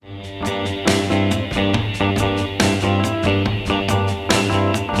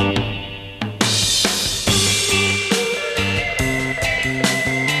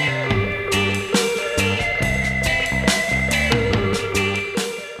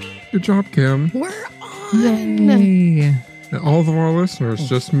Good job, Kim. We're on. Yay. And all of our listeners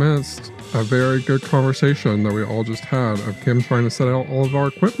just missed a very good conversation that we all just had of Kim trying to set out all of our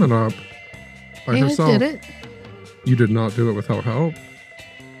equipment up by herself. I did it. You did not do it without help.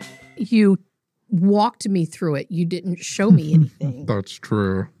 You walked me through it. You didn't show me anything. That's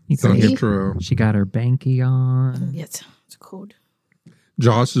true. See? That's true. She got her banky on. Yes, it's cold.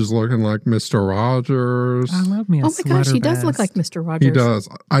 Josh is looking like Mr. Rogers. I love me a Oh my sweater gosh, he does look vest. like Mr. Rogers. He does.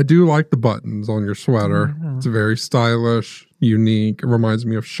 I do like the buttons on your sweater. Yeah. It's very stylish, unique. It reminds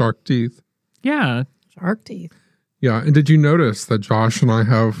me of shark teeth. Yeah. Shark teeth. Yeah, and did you notice that Josh and I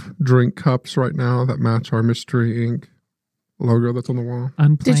have drink cups right now that match our Mystery Inc. logo that's on the wall?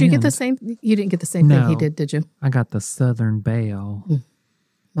 Unplanned. Did you get the same? You didn't get the same thing he No. did you? I got the Southern Belle.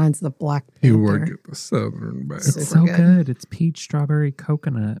 Mine's the Black Panther. You would get the Southern Bay. Super It's so good. good. It's peach, strawberry,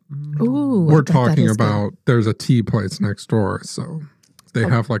 coconut. Ooh, I We're bet that talking is good. about there's a tea place next door, so they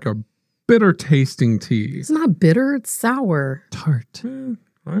have like a bitter tasting tea. It's not bitter, it's sour. Tart.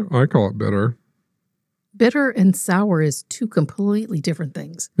 I call it bitter. Bitter and sour is two completely different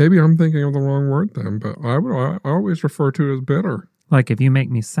things. Maybe I'm thinking of the wrong word then, but I always refer to it as bitter. Like if you make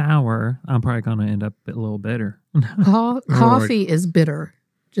me sour, I'm probably going to end up a little bitter. Coffee is bitter.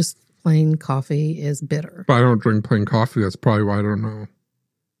 Just plain coffee is bitter. But I don't drink plain coffee. That's probably why I don't know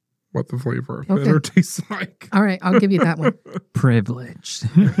what the flavor of Okay. bitter tastes like. All right, I'll give you that one. Privileged.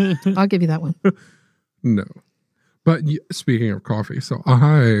 I'll give you that one. No. But speaking of coffee, so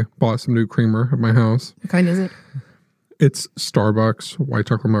I bought some new creamer at my house. What kind is it? It's Starbucks white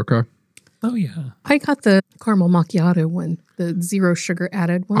chocolate mocha. Oh, yeah. I got the caramel macchiato one, the 0 sugar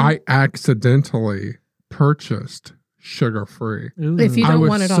added one. I accidentally purchased sugar-free. If you I don't was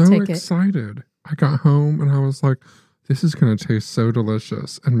want it, so I'll take it. excited. I got home and I was like, this is going to taste so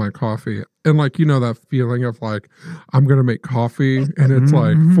delicious in my coffee. And like, you know, that feeling of like, I'm going to make coffee and it's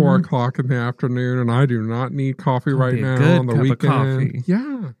like 4 o'clock in the afternoon and I do not need coffee right be a now good on the cup of weekend. coffee.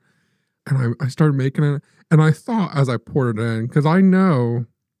 Yeah. And I started making it. And I thought as I poured it in, because I know,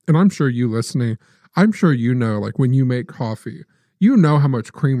 and I'm sure you listening, I'm sure you know, like when you make coffee, you know how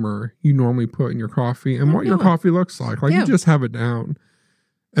much creamer you normally put in your coffee and what your coffee looks like. Like you just have it down.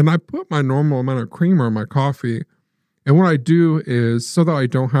 And I put my normal amount of creamer in my coffee. And what I do is, so that I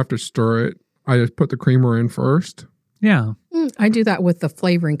don't have to stir it, I just put the creamer in first. Yeah. I do that with the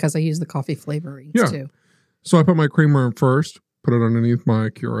flavoring because I use the coffee flavorings Yeah. too. So I put my creamer in first, put it underneath my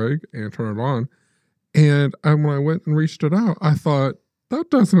Keurig, and turn it on. And when I went and reached it out, I thought, that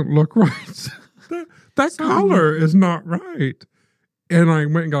doesn't look right. that color is not right. And I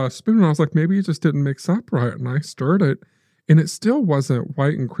went and got a spoon, and I was like, maybe it just didn't mix up right. And I stirred it, and it still wasn't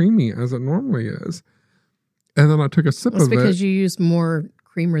white and creamy as it normally is. And then I took a sip That's of it. because you use more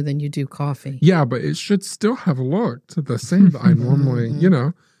creamer than you do coffee. Yeah, but it should still have looked the same that I normally, you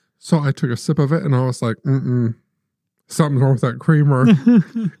know. So I took a sip of it and I was like, something's wrong with that creamer.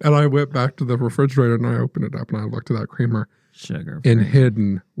 And I went back to the refrigerator and I opened it up and I looked at that creamer. Sugar. And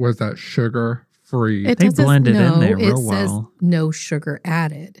hidden was that sugar-free. They blended in there real it says well. no sugar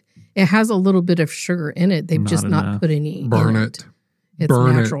added. It has a little bit of sugar in it. They've Not just not enough. put any Burn in it. It's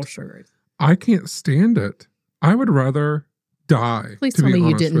Burn natural it. sugar. I can't stand it. I would rather die. Please to tell be me you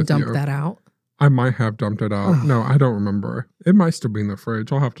honest didn't with dump you. that out. I might have dumped it out. Ugh. No, I don't remember. It might still be in the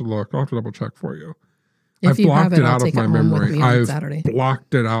fridge. I'll have to look. I'll have to double check for you. If I've you have blocked it, it I'll out of take my it home with memory. me on I've Saturday.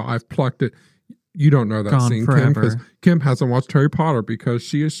 blocked it out. I've plucked it. You don't know that Gone scene, Kim, because forever. Kim hasn't watched Harry Potter because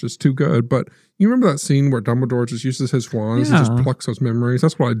she is just too good. But you remember that scene where Dumbledore just uses his wands and just Yeah. plucks those memories?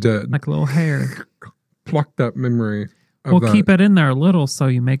 That's what I did. Like a little hair. Plucked that memory of Well, that. keep it in there a little so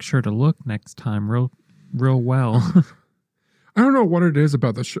you make sure to look next time real well. I don't know what it is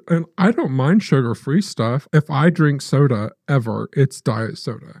about the and I don't mind sugar-free stuff. If I drink soda ever, it's diet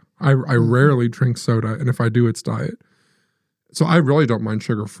soda. I rarely drink soda, and if I do, it's diet. So I really don't mind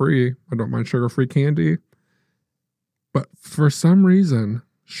sugar-free. I don't mind sugar-free candy. But for some reason,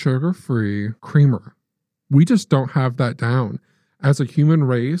 sugar-free creamer, we just don't have that down. As a human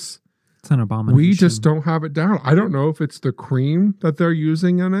race, It's an abomination. we just don't have it down. I don't know if it's the cream that they're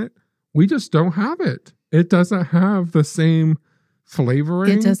using in it. We just don't have it. It doesn't have the same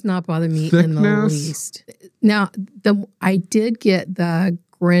flavoring. It does not bother me in the thickness. least. Now, I did get the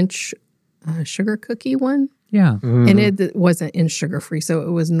Grinch sugar cookie one, Yeah. and it wasn't in sugar free, so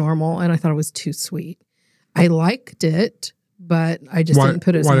it was normal, and I thought it was too sweet. I liked it, but I just didn't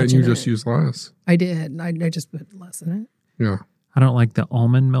put as Why much didn't you in just it. use less? I did. I just put less in it. Yeah. I don't like the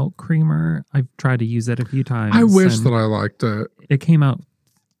almond milk creamer. I've tried to use it a few times. I wish and that I liked it. it came out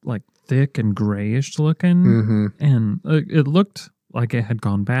like thick and grayish looking, Mm-hmm. and it looked like it had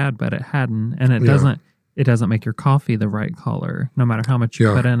gone bad, but it hadn't. And it Yeah. doesn't it doesn't make your coffee the right color. No matter how much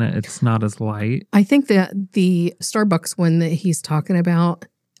you put in it, it's not as light. I think that the Starbucks one that he's talking about,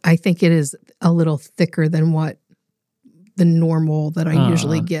 I think it is a little thicker than what the normal that I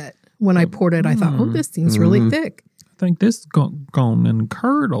usually get. When I poured it, I thought, oh, this seems really thick. I think this is gone and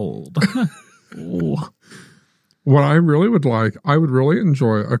curdled. What I really would like, I would really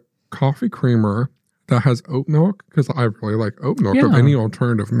enjoy a coffee creamer that has oat milk, because I really like oat milk. Of any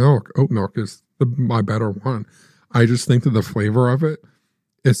alternative milk, oat milk is my better one. I just think that the flavor of it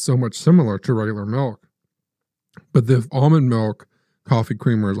is so much similar to regular milk. But the almond milk coffee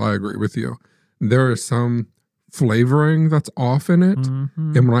creamers, I agree with you. There is some flavoring that's off in it.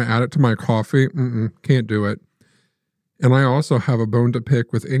 Mm-hmm. And when I add it to my coffee, can't do it. And I also have a bone to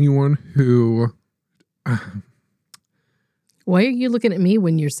pick with anyone who... Why are you looking at me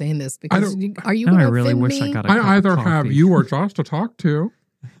when you're saying this? Because are you going to offend me? I got a cup I either of coffee. have you or Josh to talk to.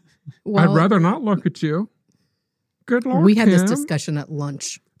 Well, I'd rather not look at you. Good Lord, we had this Kim, discussion at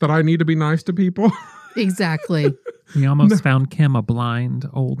lunch. that I need to be nice to people. Exactly. We almost found Kim a blind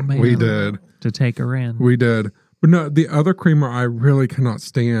old man. We did. To take her in. We did. But no, the other creamer I really cannot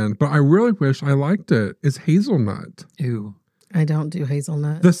stand, but I really wish I liked it, is hazelnut. Ew. I don't do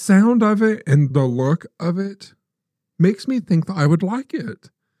hazelnut. The sound of it and the look of it makes me think that I would like it.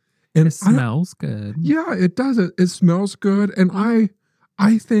 And It smells good. Yeah, it does. It smells good. And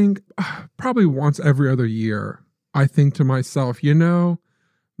I think probably once every other year, I think to myself,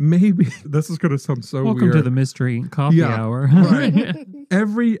 maybe this is going to sound so Welcome weird. to the mystery coffee hour. Right.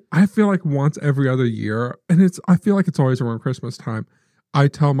 I feel like once every other year, and I feel like it's always around Christmas time, I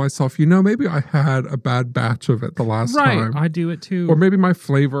tell myself, maybe I had a bad batch of it the last time. I do it too. Or maybe my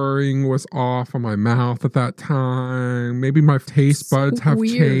flavoring was off on my mouth at that time. Maybe my taste buds have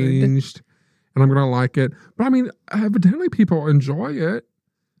changed and I'm going to like it. But I mean, evidently people enjoy it.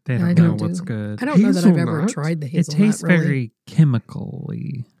 They don't know what's good. I don't know that I've ever tried the hazelnut. It tastes very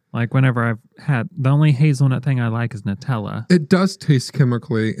chemically. Like whenever I've had, the only hazelnut thing I like is Nutella. It does taste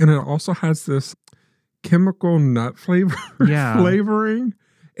chemically. And it also has this chemical nut flavoring.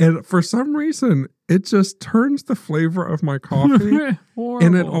 And for some reason, it just turns the flavor of my coffee.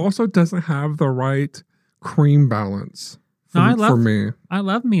 And it also doesn't have the right cream balance for me. I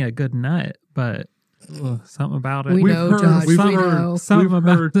love me a good nut, but something about it. We know, Josh. We know. Something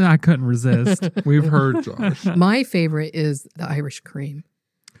about it I couldn't resist. We've heard, Josh. My favorite is the Irish cream.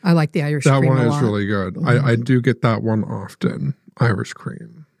 I like the Irish cream a lot. That one is really good. Mm-hmm. I do get that one often. Irish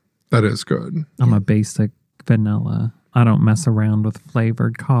cream. That is good. I'm a basic vanilla. I don't mess around with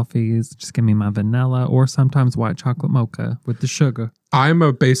flavored coffees. Just give me my vanilla or sometimes white chocolate mocha with the sugar. I'm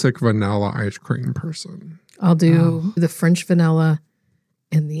a basic vanilla ice cream person. I'll do the French vanilla,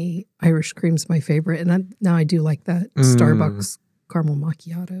 and the Irish cream's my favorite. And now I do like that Starbucks caramel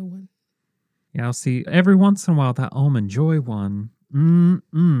macchiato one. Yeah, I'll see every once in a while that Almond Joy one.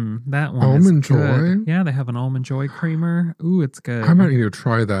 That one Almond is good. Joy? Yeah, they have an Almond Joy creamer. Ooh, it's good. I might need to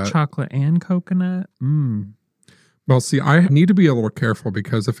try that. Chocolate and coconut. Well, see, I need to be a little careful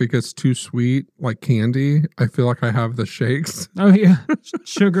because if it gets too sweet, like candy, I feel like I have the shakes. Oh, yeah.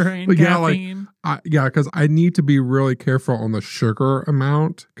 Sugar and caffeine. Because I need to be really careful on the sugar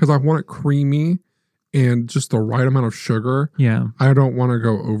amount because I want it creamy and just the right amount of sugar. Yeah. I don't want to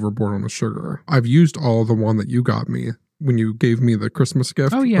go overboard on the sugar. I've used all the one that you got me when you gave me the Christmas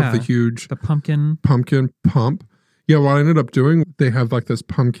gift of the huge the pumpkin pump. Yeah, what I ended up doing, they have like this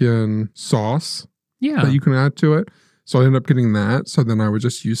pumpkin sauce that you can add to it. So I ended up getting that. So then I would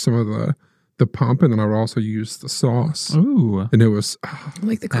just use some of the pump and then I would also use the sauce. Ooh. And it was...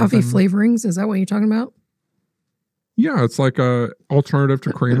 like the coffee flavorings? Is that what you're talking about? Yeah, it's like a alternative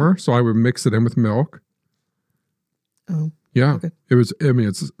to creamer. So I would mix it in with milk. Oh. Yeah. Okay.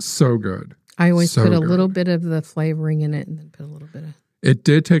 It's so good. I always put a little bit of the flavoring in it and then put a little bit of... It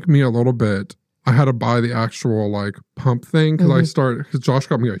did take me a little bit. I had to buy the actual like pump thing because because Josh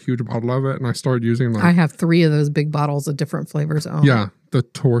got me a huge bottle of it and I started using I have 3 of those big bottles of different flavors. Yeah, the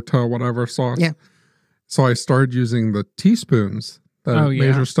torta whatever sauce. Yeah. So I started using the teaspoons that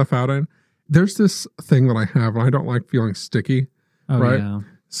measure stuff out in. There's this thing that I have and I don't like feeling sticky. Right? Yeah.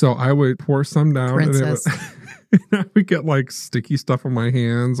 So I would pour some down Princess. and I would get like sticky stuff on my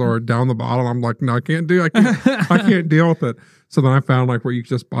hands or down the bottle. I'm like, no, I can't deal with it. So then I found like where you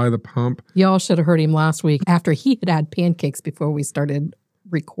just buy the pump. Y'all should have heard him last week after he had pancakes before we started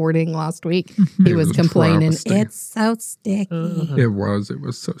recording last week. He was complaining, it's so sticky. It was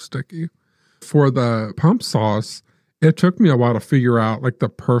so sticky. For the pump sauce, it took me a while to figure out like the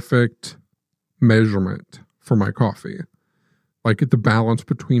perfect measurement for my coffee. Like the balance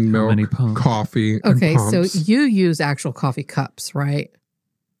between milk, coffee, and pumps. So you use actual coffee cups, right?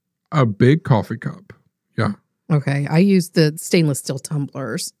 A big coffee cup. Yeah. Okay. I use the stainless steel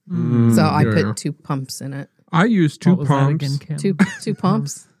tumblers. So I put 2 pumps in it. I use 2 What was that pumps. again, Kim? Two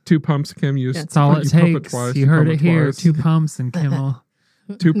pumps? 2 pumps, Kim. That's all it takes. You heard it here. 2 pumps and Kimmel.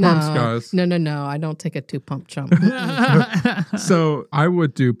 2 pumps, guys. No. I don't take a 2-pump chump. So I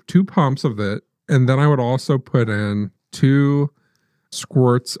would do 2 pumps of it, and then I would also put in 2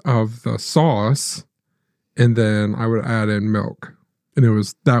 squirts of the sauce, and then I would add in milk. And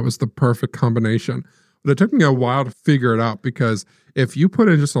that was the perfect combination. But it took me a while to figure it out, because if you put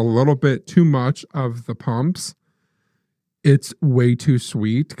in just a little bit too much of the pumps, it's way too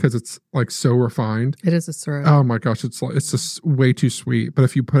sweet because it's like so refined. It is a syrup. Oh my gosh, it's just way too sweet. But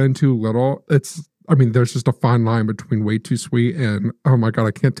if you put in too little, there's just a fine line between way too sweet and, oh my God,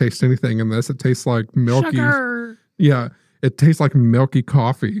 I can't taste anything in this. It tastes like milky. Sugar. Yeah, it tastes like milky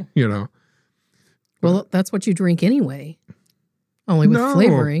coffee, Well, that's what you drink anyway. Only with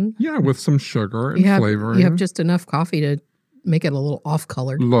flavoring. Yeah, with some sugar and flavoring. You have just enough coffee to make it a little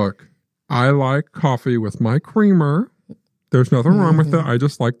off-colored. Look, I like coffee with my creamer. There's nothing wrong with it. I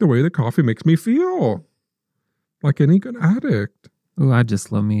just like the way the coffee makes me feel. Like any good addict. Oh, I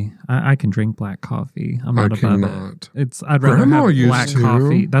just love me. I can drink black coffee. I'm not above it. I'd rather Grandma have used black to.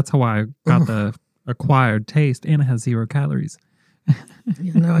 coffee. That's how I got the acquired taste, and it has 0 calories.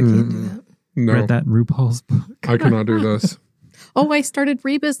 Yeah, no, I can't do that. No, Read that in RuPaul's book. I cannot do this. Oh, I started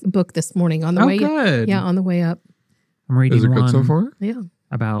Reba's book this morning on the way. Good. Yeah, on the way up. I'm reading Is it one good so far? Yeah.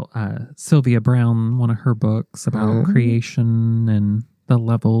 about Sylvia Brown, one of her books about creation and the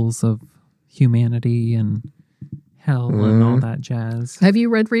levels of humanity and hell and all that jazz. Have you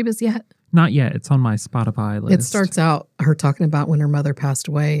read Reba's yet? Not yet. It's on my Spotify list. It starts out her talking about when her mother passed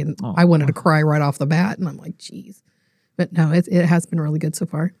away, and I wanted to cry right off the bat, and I'm like, geez. But no, it has been really good so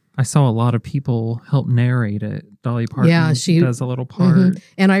far. I saw a lot of people help narrate it. Dolly Parton she does a little part.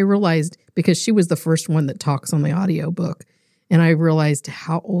 And I realized, because she was the first one that talks on the audio book, and I realized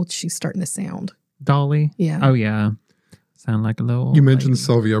how old she's starting to sound. Dolly? Yeah. Oh, yeah. Sound like a little old You mentioned lady.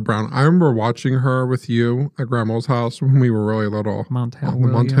 Sylvia Brown. I remember watching her with you at Grandma's house when we were really little. Montel On the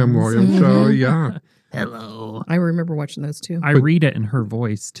Montel Williams show, yeah. Hello. I remember watching those too. I read it in her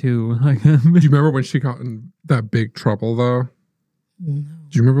voice, too. Do you remember when she got in that big trouble, though? No.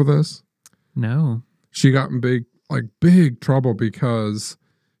 Do you remember this? No. She got in big trouble because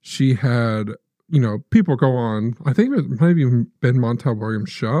she had, people go on, I think it might have even been Montel Williams'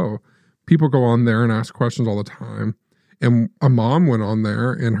 show. People go on there and ask questions all the time. And a mom went on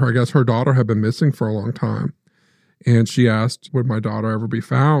there, and I guess her daughter had been missing for a long time. And she asked, would my daughter ever be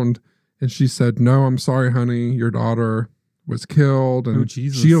found? And she said, no, I'm sorry, honey. Your daughter was killed. And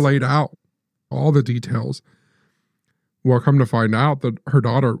she laid out all the details. Well, come to find out that her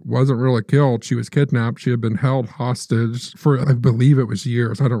daughter wasn't really killed. She was kidnapped. She had been held hostage for, I believe it was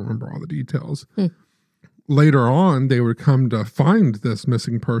years. I don't remember all the details. Later on, they would come to find this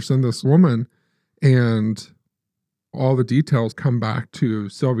missing person, this woman, and all the details come back to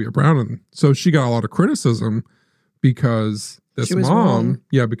Sylvia Brown. And so she got a lot of criticism because this mom,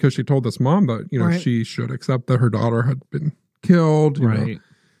 because she told this mom that, she should accept that her daughter had been killed. You know.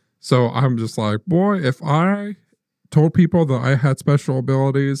 So I'm just like, boy, if I told people that I had special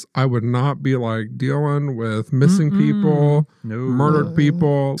abilities, I would not be dealing with missing people, murdered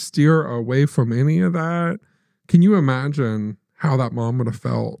people, steer away from any of that. Can you imagine how that mom would have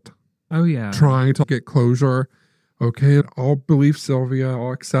felt? Oh, yeah. Trying to get closure. Okay, I'll believe Sylvia.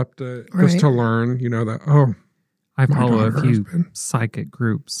 I'll accept it. Just to learn, that, I follow a few psychic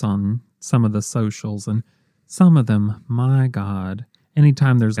groups on some of the socials, and some of them, my God,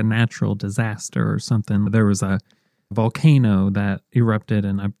 anytime there's a natural disaster or something, there was a volcano that erupted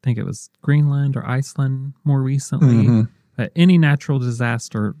in, I think it was Greenland or Iceland more recently. Any natural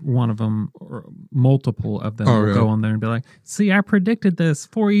disaster, one of them or multiple of them will go on there and be like, see, I predicted this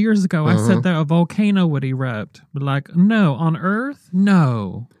 4 years ago. I said that a volcano would erupt. But no, on Earth?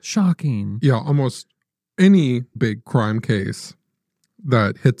 No. Shocking. Yeah, almost any big crime case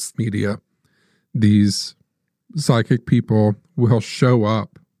that hits media, these psychic people will show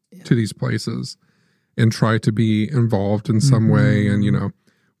up to these places and try to be involved in some way. And,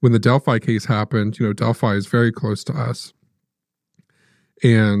 when the Delphi case happened, Delphi is very close to us.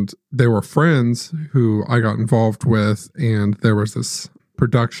 And they were friends who I got involved with, and there was this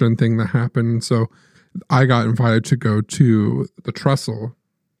production thing that happened. So I got invited to go to the trestle,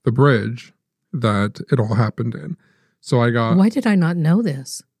 the bridge that it all happened in. So I got... Why did I not know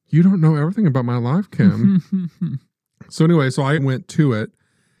this? You don't know everything about my life, Kim. So anyway, so I went to it.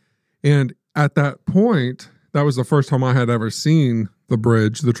 And at that point, that was the first time I had ever seen the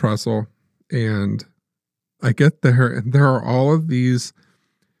bridge, the trestle. And I get there, and there are all of these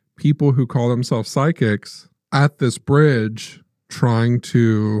people who call themselves psychics at this bridge trying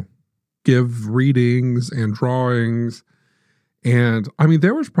to give readings and drawings. And I mean,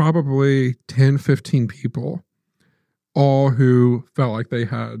 there was probably 10, 15 people, all who felt like they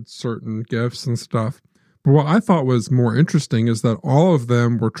had certain gifts and stuff. But what I thought was more interesting is that all of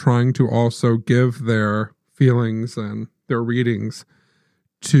them were trying to also give their feelings and their readings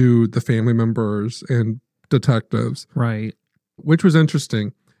to the family members and detectives. Right. Which was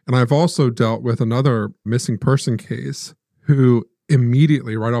interesting. And I've also dealt with another missing person case who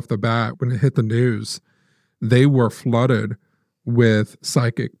immediately, right off the bat, when it hit the news, they were flooded with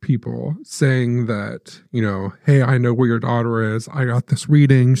psychic people saying that, you know, hey, I know where your daughter is. I got this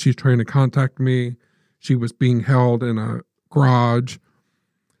reading. She's trying to contact me. She was being held in a garage.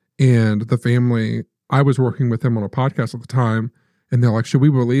 And the family, I was working with them on a podcast at the time. And they're like, should we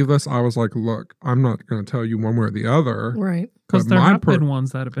believe this? I was like, look, I'm not going to tell you one way or the other. Right. Because there have been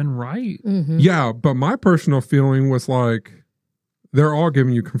ones that have been right. Mm-hmm. Yeah, but my personal feeling was like, they're all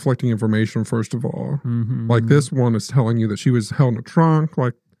giving you conflicting information, first of all. Mm-hmm. Like this one is telling you that she was held in a trunk.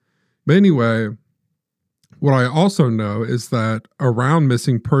 Like, but anyway, what I also know is that around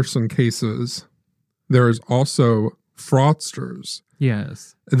missing person cases, there is also fraudsters.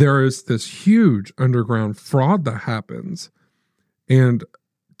 Yes. There is this huge underground fraud that happens. And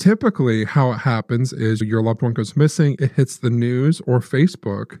typically how it happens is your loved one goes missing, it hits the news or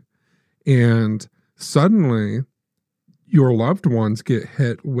Facebook, and suddenly your loved ones get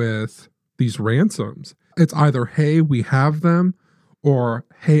hit with these ransoms. It's either, hey, we have them, or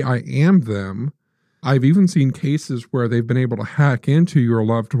hey, I am them. I've even seen cases where they've been able to hack into your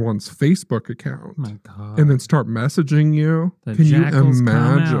loved one's Facebook account. Oh my God. And then start messaging you. The Can you jackals come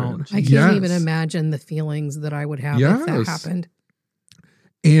imagine? out. I can't even imagine the feelings that I would have if that Yes. happened.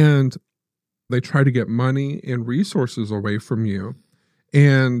 And they try to get money and resources away from you.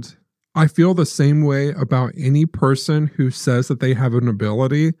 And I feel the same way about any person who says that they have an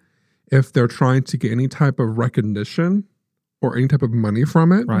ability if they're trying to get any type of recognition or any type of money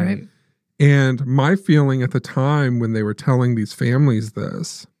from it. Right. And my feeling at the time when they were telling these families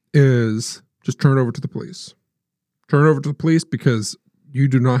this is just turn it over to the police. Turn it over to the police because you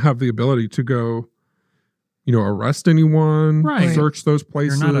do not have the ability to go, you know, arrest anyone, Right. search those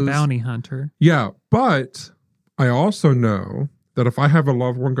places. You're not a bounty hunter. Yeah, but I also know that if I have a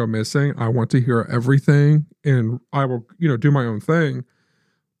loved one go missing, I want to hear everything and I will, you know, do my own thing.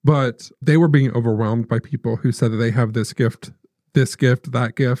 But they were being overwhelmed by people who said that they have this gift,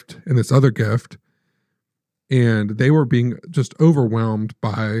 that gift, and this other gift. And they were being just overwhelmed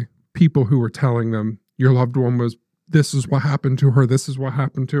by people who were telling them, your loved one was, this is what happened to her. This is what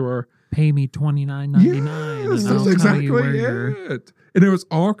happened to her. Pay me $29.99. Yes, and that's I'll tell exactly you where you're- it. And it was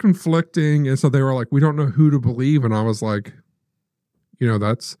all conflicting. And so they were like, we don't know who to believe. And I was like, you know,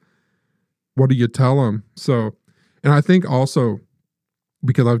 that's, what do you tell them? So, and I think also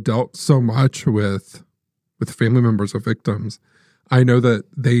because I've dealt so much with family members of victims, I know that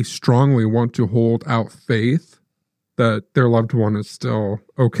they strongly want to hold out faith that their loved one is still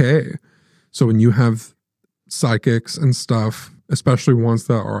okay. So when you have psychics and stuff, especially ones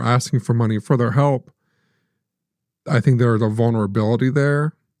that are asking for money for their help, I think there's a vulnerability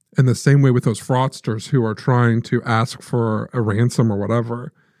there. And the same way with those fraudsters who are trying to ask for a ransom or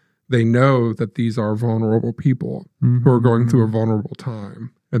whatever, they know that these are vulnerable people who are going through a vulnerable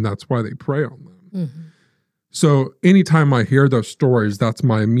time. And that's why they prey on them. Mm-hmm. So anytime I hear those stories, that's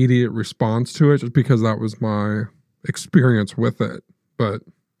my immediate response to it, just because that was my experience with it. But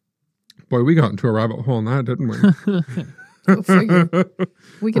boy, we got into a rabbit hole on that, didn't we? Go figure.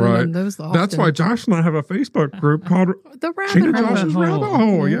 We can Right. amend those often. That's why Josh and I have a Facebook group called the Gina rabbit Josh's hole. Rabbit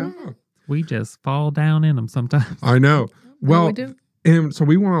Hole. Yeah. We just fall down in them sometimes. I know. Well, we do. and so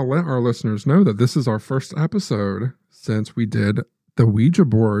we want to let our listeners know that this is our first episode since we did the Ouija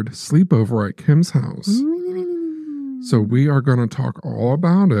board sleepover at Kim's house. So we are going to talk all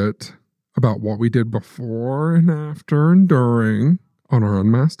about it, about what we did before and after and during on our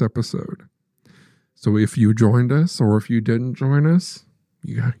Unmasked episode. So if you joined us or if you didn't join us,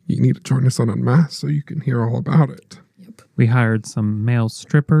 you need to join us on Unmasked so you can hear all about it. We hired some male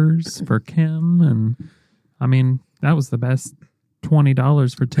strippers for Kim. And I mean, that was the best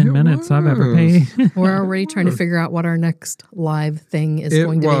 $20 for 10 It minutes I've ever was. paid. We're already trying to figure out what our next live thing is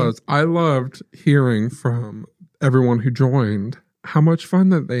going to be. I loved hearing from everyone who joined how much fun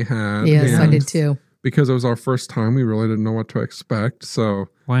that they had. Yes, I and did too. Because it was our first time, we really didn't know what to expect. So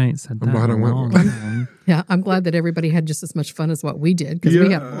Well, I ain't said that I'm glad in I a went long with it. time. Yeah, I'm glad that everybody had just as much fun as what we did because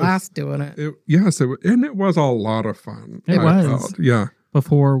we had a Yes. blast doing it. and it was a lot of fun. It I was. felt. Yeah.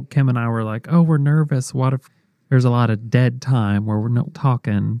 Before Kim and I were like, oh, we're nervous. What if There's a lot of dead time where we're not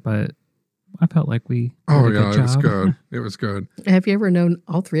talking, but I felt like we did a good job. It was good. It was good. Have you ever known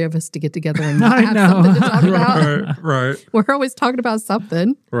all three of us to get together and not have something to talk about? Right. We're always talking about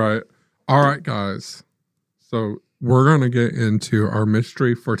something. Right. All right, guys. So we're going to get into our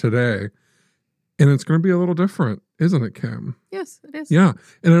mystery for today. And it's going to be a little different, isn't it, Kim? Yes, it is. Yeah.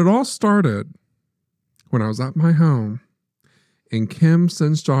 And it all started when I was at my home. And Kim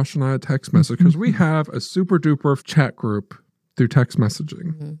sends Josh and I a text message because we have a super duper chat group through text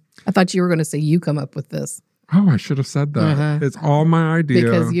messaging. Mm-hmm. I thought you were going to say you come up with this. Oh, I should have said that. Uh-huh. It's all my idea.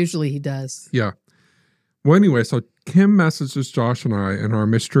 Because usually he does. Yeah. Well, anyway, so Kim messages Josh and I in our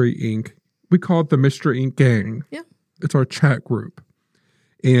Mystery Inc. We call it the Mystery Inc. gang. Yeah. It's our chat group.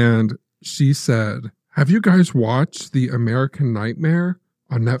 And she said, have you guys watched The American Nightmare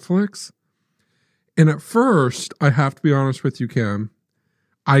on Netflix? And at first, I have to be honest with you, Kim,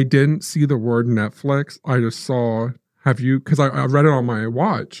 I didn't see the word Netflix. I just saw, because I read it on my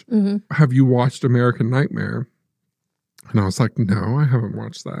watch. Mm-hmm. Have you watched American Nightmare? And I was like, no, I haven't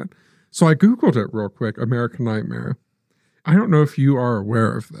watched that. So I Googled it real quick, American Nightmare. I don't know if you are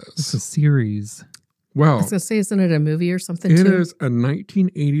aware of this. It's a series. Well, I was going to say, isn't it a movie or something it too? is a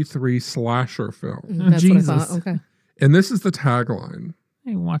 1983 slasher film. That's Jesus. what I thought. Okay. And this is the tagline. I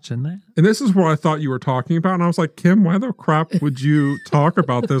ain't watching that. And this is what I thought you were talking about. And I was like, Kim, why the crap would you talk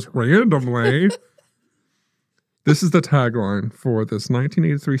about this randomly? This is the tagline for this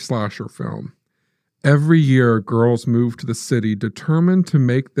 1983 slasher film. Every year, girls move to the city determined to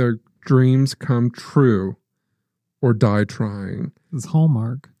make their dreams come true or die trying. It's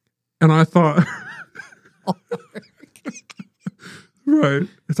Hallmark. And I thought, right,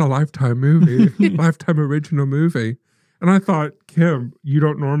 it's a Lifetime movie, Lifetime original movie. And I thought, Kim, you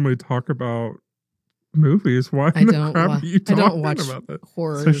don't normally talk about movies. Why in the crap are you talking about that?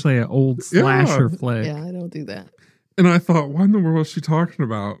 Horror. Especially an old slasher flick. Yeah, I don't do that. And I thought, what in the world is she talking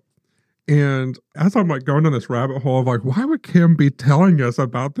about? And as I'm like going down this rabbit hole of like, why would Kim be telling us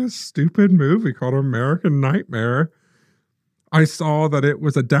about this stupid movie called American Nightmare? I saw that it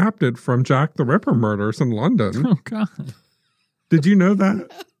was adapted from Jack the Ripper murders in London. Oh, God. Did you know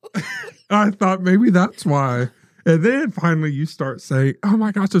that? I thought maybe that's why. And then finally you start saying, oh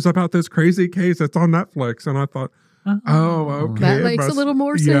my gosh, it's about this crazy case. It's on Netflix. And I thought, oh, okay. That makes a little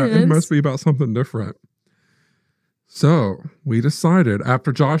more sense. Yeah, it must be about something different. So we decided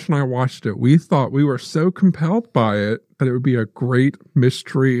after Josh and I watched it, we thought we were so compelled by it that it would be a great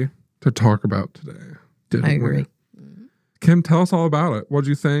mystery to talk about today. Didn't I agree. Kim, tell us all about it. What'd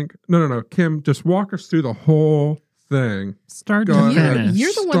you think? No. Kim, just walk us through the whole thing. Start Go to ahead. finish.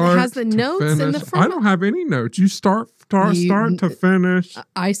 You're the one that has the notes in the front. I don't have any notes. You start to finish.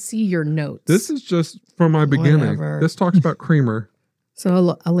 I see your notes. This is just from my beginning. Whatever. This talks about creamer.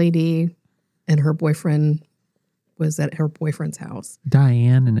 So a lady and her boyfriend was at her boyfriend's house.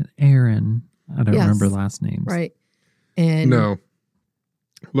 Diane and Aaron. I don't remember last names. Right. And no.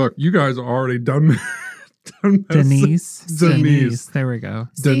 Look, you guys are already done. Denise. There we go.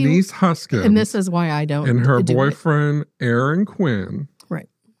 Denise Huskin. And this is why I don't. And her boyfriend, Aaron Quinn. Right.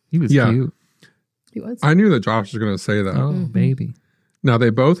 He was cute. He was. I knew that Josh was going to say that. Oh, baby. Now,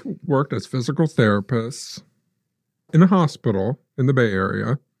 they both worked as physical therapists in a hospital in the Bay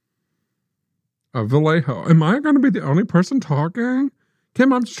Area of Vallejo. Am I going to be the only person talking?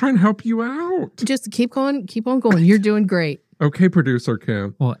 Kim, I'm just trying to help you out. Just keep on going. You're doing great. Okay, producer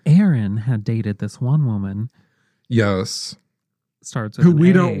Kim. Well, Aaron had dated this one woman. Yes. Starts with who an we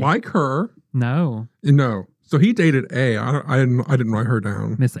A. don't like her. No. No. So he dated A. I didn't write her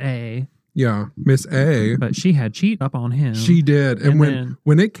down. Miss A. Yeah, Miss A. But she had cheated up on him. She did. And then,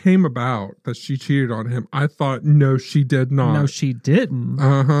 when it came about that she cheated on him, I thought, no, she did not. No, she didn't.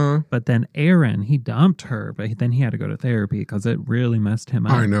 Uh-huh. But then Aaron, he dumped her, but then he had to go to therapy because it really messed him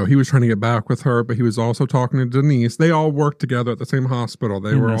up. I know. He was trying to get back with her, but he was also talking to Denise. They all worked together at the same hospital.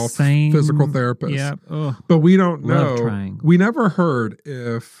 They were all same physical therapists. Yep. Ugh. But we don't Love know. triangle. We never heard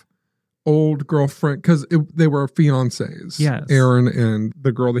if old girlfriend, because they were fiancés. Yes. Aaron and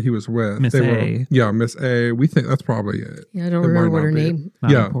the girl that he was with. Miss A. Yeah, Miss A. We think that's probably it. Yeah, I don't remember what her name.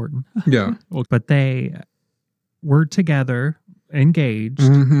 Not Yeah. important. Yeah. But they were together, engaged.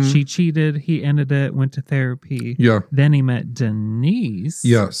 Mhm. She cheated. He ended it, went to therapy. Yeah. Then he met Denise.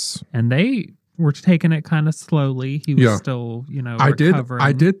 Yes. And they were taking it kind of slowly. He was Yeah. still, I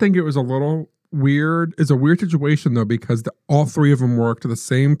recovering. did think it was a little weird. It's a weird situation though, because all three of them worked at the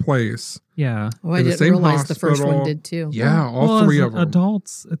same place. Yeah. Oh, I in the didn't same realize the first one hospital. did too. Yeah, all Well, three as of them.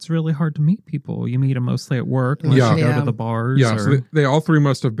 adults, it's really hard to meet people. You meet them mostly at work, unless Yeah. you go Yeah. to the bars. Yeah, or, so they all three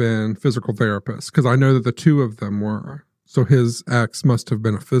must have been physical therapists, because I know that the two of them were. So his ex must have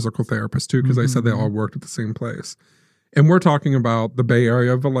been a physical therapist too, because they said they all worked at the same place. And we're talking about the Bay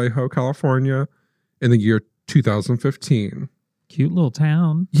Area of Vallejo, California in the year 2015. Cute little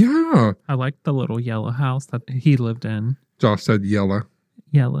town. Yeah. I liked the little yellow house that he lived in. Josh said yellow.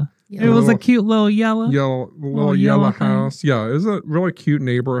 Yellow. It was a cute little yellow. Yellow house. Yeah, it was a really cute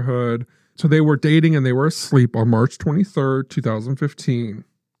neighborhood. So they were dating and they were asleep on March 23rd, 2015.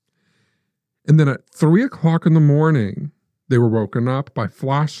 And then at 3 o'clock in the morning, they were woken up by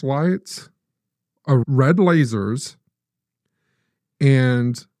flashlights, red lasers,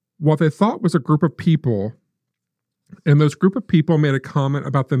 and what they thought was a group of people. And those group of people made a comment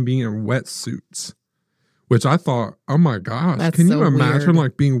about them being in wetsuits, which I thought, oh my gosh, That's can so you imagine weird.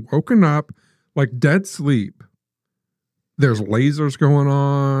 like being woken up, like dead sleep? There's lasers going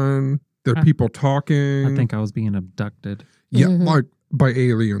on. There are people talking. I think I was being abducted. Yeah, like by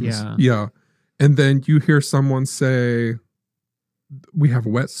aliens. Yeah. And then you hear someone say, we have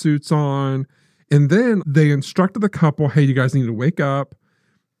wetsuits on. And then they instructed the couple, hey, you guys need to wake up.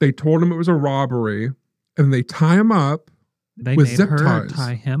 They told him it was a robbery. And they tie him up They with made zip her ties.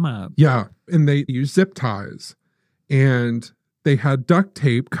 tie him up. Yeah. And they used zip ties. And they had duct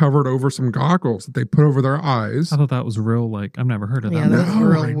tape covered over some goggles that they put over their eyes. I thought that was real, like, I've never heard of Yeah, that. that's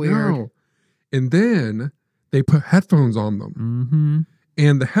real weird. know. And then they put headphones on them. Mm-hmm.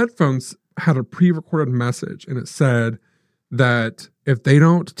 And the headphones had a pre-recorded message. And it said that if they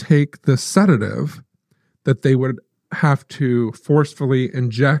don't take the sedative, that they would have to forcefully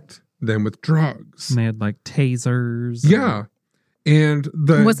inject them with drugs. And they had like tasers. Yeah. And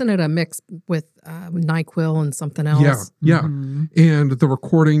wasn't it a mix with NyQuil and something else? Yeah. Mm-hmm. And the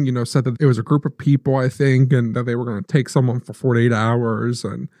recording, said that it was a group of people, I think, and that they were going to take someone for 48 hours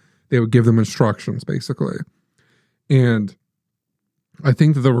and they would give them instructions, basically. And I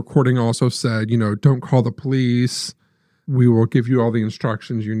think that the recording also said, don't call the police. We will give you all the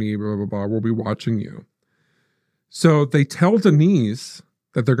instructions you need, blah, blah, blah. We'll be watching you. So they tell Denise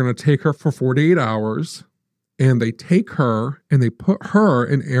that they're going to take her for 48 hours. And they take her and they put her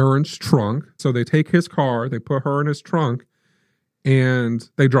in Aaron's trunk. So they take his car, they put her in his trunk, and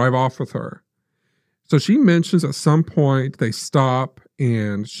they drive off with her. So she mentions at some point they stop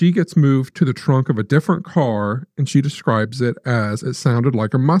and she gets moved to the trunk of a different car, and she describes it as it sounded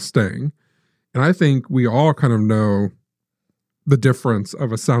like a Mustang. And I think we all kind of know the difference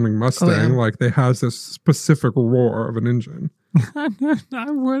of a sounding Mustang. Oh, yeah. Like they has this specific roar of an engine. I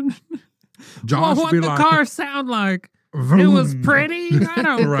wouldn't. Josh What be the like, car sound like? vroom. It was pretty. I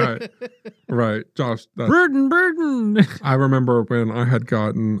don't. Right. Josh. Burden. I remember when I had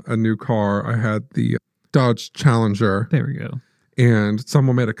gotten a new car, I had the Dodge Challenger, There we go. and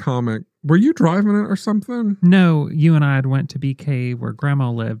someone made a comment. Were you driving it or something? No, you and I had went to BK where Grandma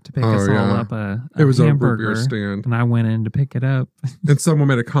lived to pick us all up a It was a root hamburger, beer stand. and I went in to pick it up. And someone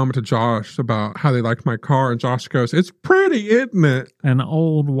made a comment to Josh about how they liked my car, and Josh goes, "It's pretty, isn't it?" An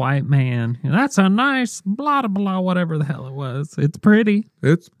old white man. That's a nice blah, blah, blah, whatever the hell it was. It's pretty.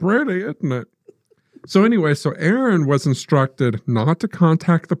 It's pretty, isn't it? So anyway, so Aaron was instructed not to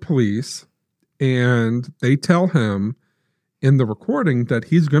contact the police, and they tell him in the recording that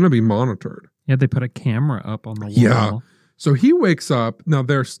he's going to be monitored. Yeah, they put a camera up on the wall. Yeah. So he wakes up. Now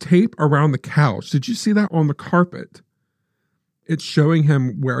there's tape around the couch. Did you see that on the carpet? It's showing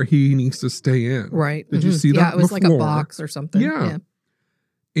him where he needs to stay in. Right. Did you see that? Yeah, it was like a before? box or something. Yeah.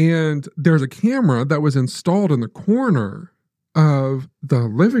 And there's a camera that was installed in the corner of the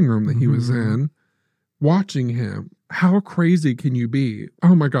living room that he was in, watching him. How crazy can you be?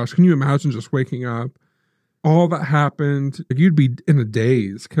 Oh my gosh. Can you imagine just waking up? All that happened, you'd be in a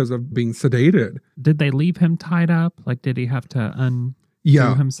daze because of being sedated. Did they leave him tied up? Like, did he have to undo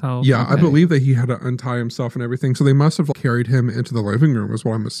himself? Yeah, Okay. I believe that he had to untie himself and everything. So they must have carried him into the living room, is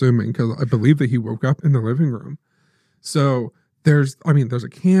what I'm assuming, because I believe that he woke up in the living room. So there's a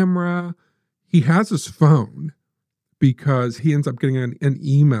camera. He has his phone because he ends up getting an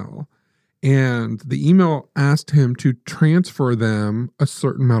email. And the email asked him to transfer them a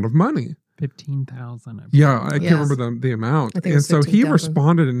certain amount of money. 15,000. Yeah, I can't remember the amount. I think it And was so he 15,000.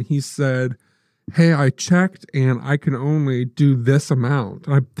 responded and he said, "Hey, I checked and I can only do this amount."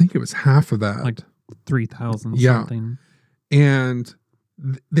 And I think it was half of that. Like 3,000 Yeah. something. And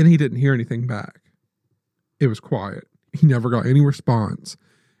then he didn't hear anything back. It was quiet. He never got any response.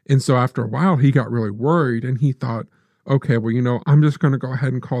 And so after a while, he got really worried and he thought, okay, well, I'm just going to go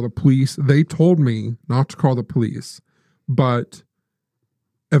ahead and call the police. They told me not to call the police, but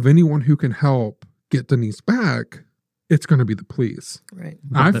of anyone who can help get Denise back, it's going to be the police. Right.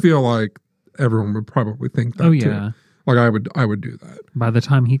 I feel like everyone would probably think that Oh, too. yeah. Like I would do that. By the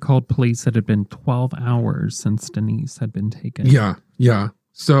time he called police, it had been 12 hours since Denise had been taken. Yeah. Yeah.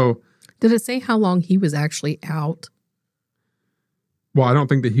 So did it say how long he was actually out? Well, I don't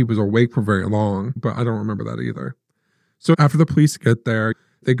think that he was awake for very long, but I don't remember that either. So after the police get there,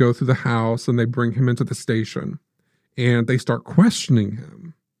 they go through the house and they bring him into the station and they start questioning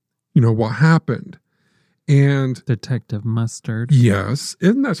him. You know, what happened? And Detective Mustard. Yes.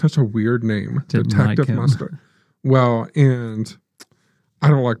 Isn't that such a weird name? Didn't Detective like him. Mustard. Well, and I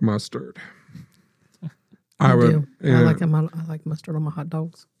don't like mustard. I would. I like mustard on my hot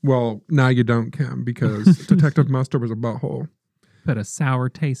dogs. Well, now you don't, Kim, because Detective Mustard was a butthole. Put a sour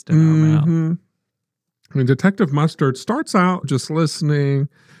taste in our mouth. And Detective Mustard starts out just listening.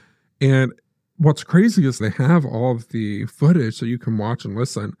 And what's crazy is they have all of the footage so you can watch and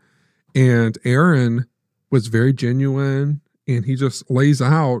listen. And Aaron was very genuine and he just lays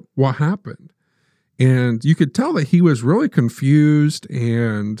out what happened. And you could tell that he was really confused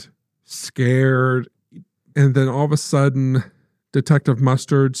and scared. And then all of a sudden, Detective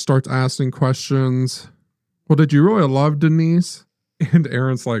Mustard starts asking questions. Well, did you really love Denise? And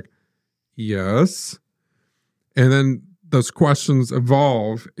Aaron's like, yes. And then those questions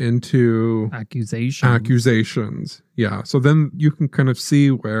evolve into accusations. Yeah. So then you can kind of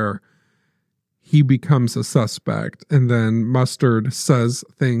see where he becomes a suspect. And then Mustard says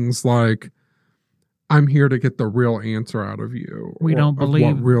things like, I'm here to get the real answer out of you. We don't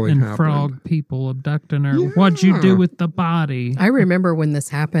believe really in happened. frog people abducting her. Yeah. What'd you do with the body? I remember when this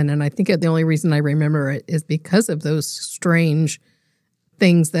happened, and I think the only reason I remember it is because of those strange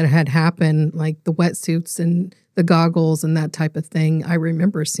things that had happened, like the wetsuits and the goggles and that type of thing. I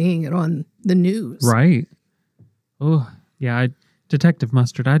remember seeing it on the news. Right. Oh, yeah. Detective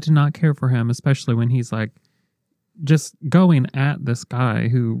Mustard, I did not care for him, especially when he's like, just going at this guy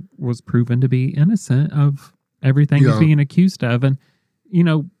who was proven to be innocent of everything he's being accused of. And, you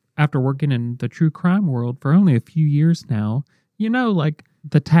know, after working in the true crime world for only a few years now, you know, like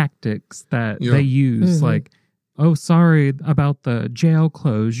the tactics that they use, like, oh, sorry about the jail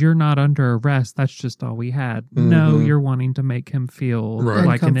clothes. You're not under arrest. That's just all we had. No, you're wanting to make him feel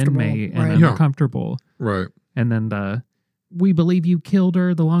like an inmate and uncomfortable. Right. And then we believe you killed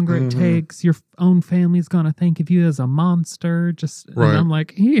her. The longer it takes, your own family's going to think of you as a monster. And I'm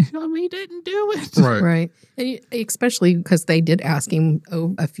like, he didn't do it. Right. And especially because they did ask him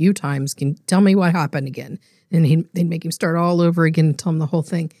a few times, can you tell me what happened again? And they'd make him start all over again and tell him the whole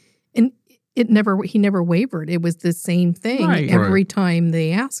thing. And he never wavered. It was the same thing every time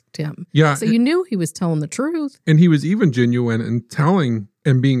they asked him. Yeah. So you knew he was telling the truth. And he was even genuine in telling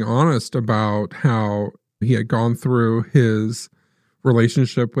and being honest about how he had gone through his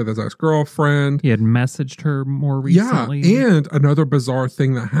relationship with his ex-girlfriend. He had messaged her more recently. Yeah, and another bizarre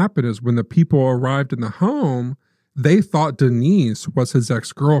thing that happened is when the people arrived in the home, they thought Denise was his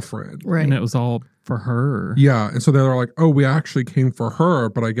ex-girlfriend. Right. And it was all for her. Yeah, and so they were like, oh, we actually came for her,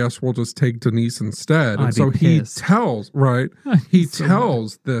 but I guess we'll just take Denise instead. And so he tells, he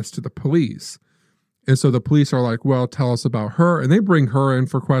tells this to the police. And so the police are like, well, tell us about her. And they bring her in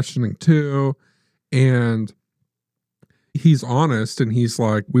for questioning too. And he's honest and he's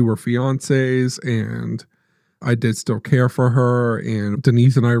like, we were fiancés and I did still care for her. And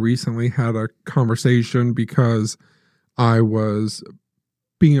Denise and I recently had a conversation because I was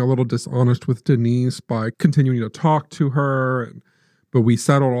being a little dishonest with Denise by continuing to talk to her. But we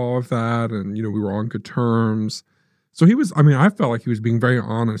settled all of that and, you know, we were on good terms. So he was, I felt like he was being very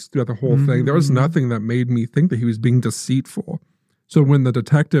honest throughout the whole thing. There was nothing that made me think that he was being deceitful. So when the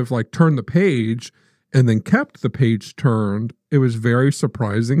detective turned the page and then kept the page turned, it was very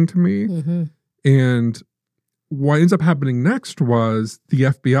surprising to me. And what ends up happening next was the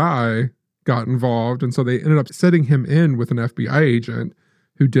FBI got involved. And so they ended up setting him in with an FBI agent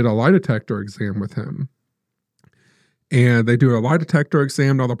who did a lie detector exam with him. And they do a lie detector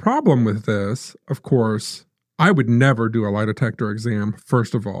exam. Now, the problem with this, of course, I would never do a lie detector exam,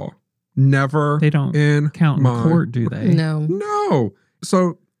 first of all. Never. They don't count in court, do they? No.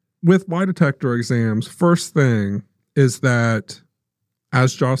 So with lie detector exams, first thing is that,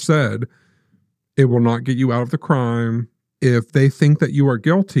 as Josh said, it will not get you out of the crime. If they think that you are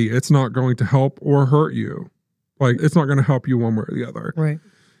guilty, it's not going to help or hurt you. It's not going to help you one way or the other. Right.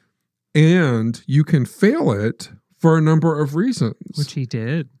 And you can fail it for a number of reasons. Which he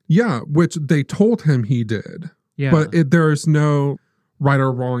did. Yeah, which they told him he did. Yeah. But there is no right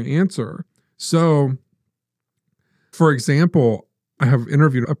or wrong answer. So, for example, I have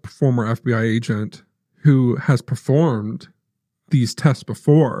interviewed a former FBI agent who has performed these tests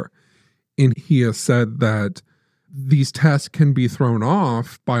before. And he has said that these tests can be thrown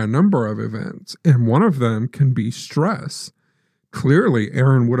off by a number of events, and one of them can be stress. Clearly,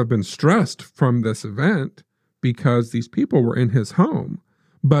 Aaron would have been stressed from this event because these people were in his home,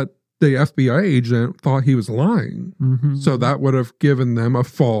 but the FBI agent thought he was lying. Mm-hmm. So that would have given them a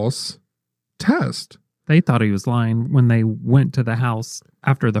false test. They thought he was lying when they went to the house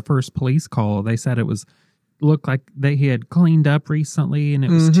after the first police call. They said looked like he had cleaned up recently and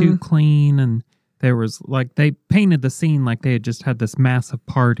it was too clean. And there was they painted the scene like they had just had this massive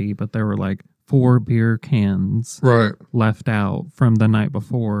party, but there were 4 beer cans left out from the night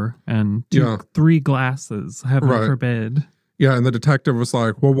before and 3 glasses, heaven forbid. Yeah, and the detective was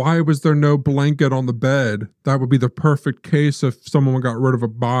like, well, why was there no blanket on the bed? That would be the perfect case if someone got rid of a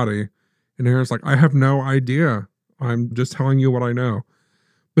body. And Aaron's like, I have no idea. I'm just telling you what I know.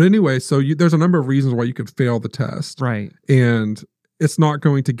 But anyway, so there's a number of reasons why you could fail the test. Right. And it's not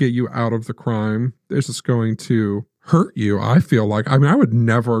going to get you out of the crime. It's just going to hurt you, I feel like. I mean, I would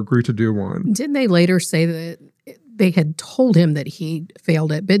never agree to do one. Didn't they later say that they had told him that he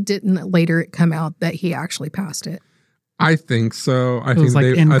failed it, but didn't later it come out that he actually passed it? I think so. It was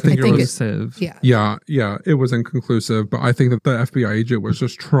inconclusive. Yeah, it was inconclusive, but I think that the FBI agent was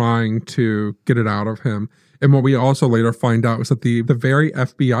just trying to get it out of him. And what we also later find out is that the very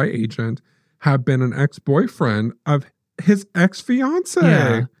FBI agent had been an ex-boyfriend of his ex-fiance.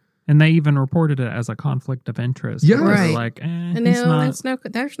 Yeah. And they even reported it as a conflict of interest. Yeah. Right.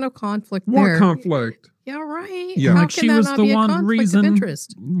 There's no conflict there. What conflict? Yeah, right. Yeah. How can she that was not the be a one conflict reason of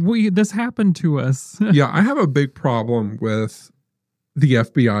interest? this happened to us. Yeah, I have a big problem with the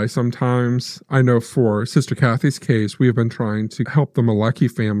FBI sometimes. I know for Sister Kathy's case, we have been trying to help the Malecki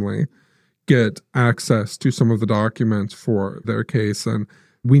family get access to some of the documents for their case. And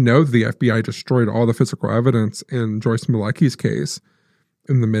we know the FBI destroyed all the physical evidence in Joyce Malecki's case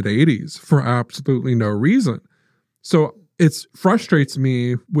in the mid-'80s for absolutely no reason. So it frustrates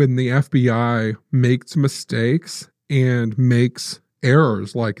me when the FBI makes mistakes and makes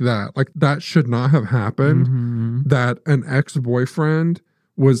errors like that. Like, that should not have happened. Mm-hmm. That an ex-boyfriend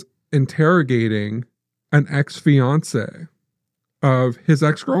was interrogating an ex-fiance of his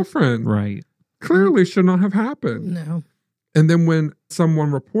ex-girlfriend. Right. Clearly should not have happened. No. And then when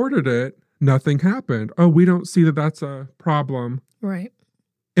someone reported it, nothing happened. Oh, we don't see that that's a problem. Right.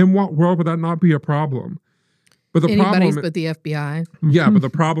 In what world would that not be a problem? But the Anybody's problem, but the FBI. yeah, but the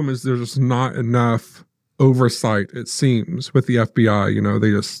problem is there's just not enough oversight, it seems, with the FBI. You know,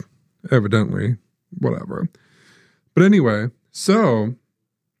 they just evidently, whatever. But anyway, so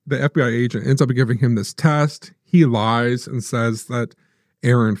the FBI agent ends up giving him this test. He lies and says that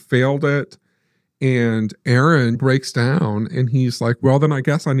Aaron failed it. And Aaron breaks down and he's like, well, then I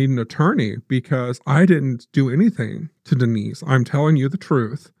guess I need an attorney because I didn't do anything to Denise. I'm telling you the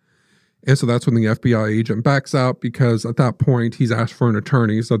truth. And so that's when the FBI agent backs out because at that point he's asked for an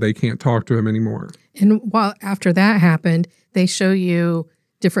attorney so they can't talk to him anymore. And while after that happened, they show you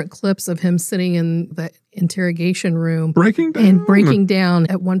different clips of him sitting in the interrogation room. Breaking down.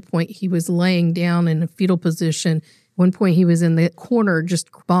 At one point he was laying down in a fetal position. One point he was in the corner just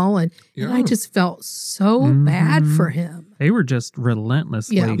bawling. Yeah. And I just felt so bad for him. They were just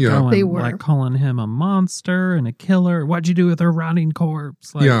relentlessly going, they were. Like calling him a monster and a killer. What'd you do with her rotting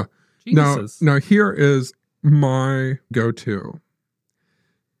corpse? Like, yeah. Jesus. Now here is my go-to.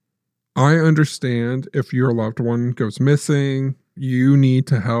 I understand if your loved one goes missing, you need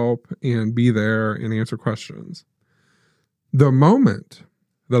to help and be there and answer questions. The moment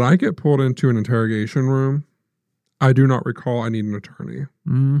that I get pulled into an interrogation room, I do not recall I need an attorney.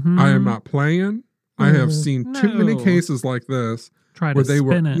 Mm-hmm. I am not playing. I have seen too many cases like this where they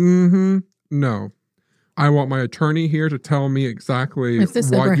spin it. No. I want my attorney here to tell me exactly if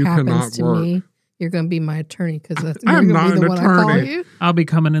this what ever you happens cannot to work. me, you're going to be my attorney because I'm you're not going to be the an one I call attorney. you. I'll be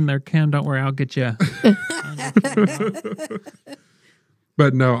coming in there, Kim. Don't worry, I'll get you.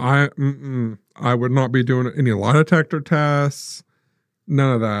 But no, I would not be doing any lie detector tests.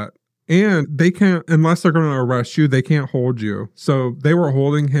 None of that. And they can't, unless they're going to arrest you, they can't hold you. So they were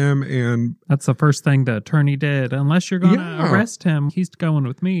holding him and... That's the first thing the attorney did. Unless you're going to arrest him, he's going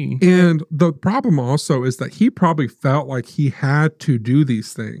with me. And the problem also is that he probably felt like he had to do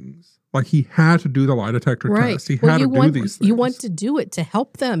these things. Like he had to do the lie detector test. He had to do these things. You want to do it to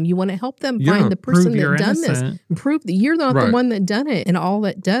help them. You want to help them find the person that done this. Prove that you're not the one that done it. And all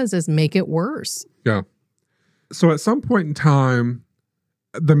that does is make it worse. Yeah. So at some point in time...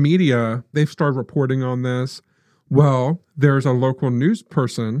 the media, they've started reporting on this. Well, there's a local news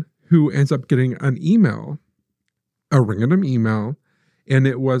person who ends up getting an email, a random email, and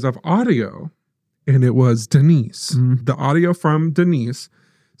it was of audio, and it was Denise. The audio from Denise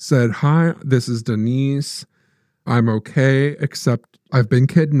said, "Hi, this is Denise. I'm okay, except I've been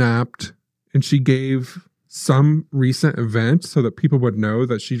kidnapped. And she gave some recent event so that people would know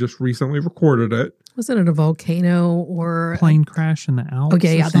that she just recently recorded it. Wasn't it a volcano or plane crash in the Alps?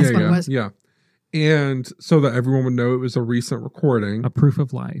 Okay, yeah, that's what it was. Yeah. And so that everyone would know it was a recent recording. A proof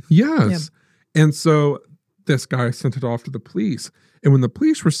of life. Yes. Yeah. And so this guy sent it off to the police. And when the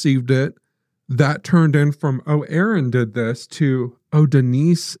police received it, that turned in from, oh, Aaron did this to, oh,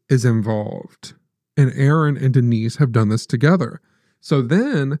 Denise is involved. And Aaron and Denise have done this together. So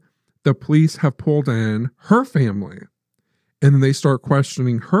then the police have pulled in her family. And then they start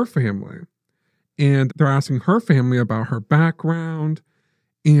questioning her family. And they're asking her family about her background.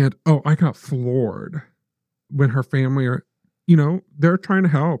 And, oh, I got floored when her family are, they're trying to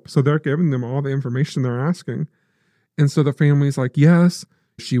help. So they're giving them all the information they're asking. And so the family's like, yes,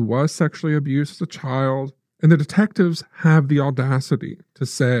 she was sexually abused as a child. And the detectives have the audacity to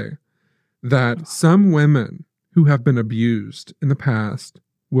say that some women who have been abused in the past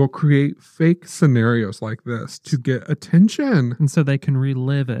will create fake scenarios like this to get attention. And so they can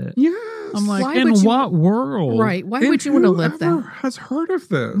relive it. Yes. I'm like, in what world? Right. Why would you want to live that? Whoever has heard of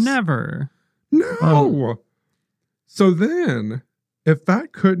this? Never. No. Oh. So then, if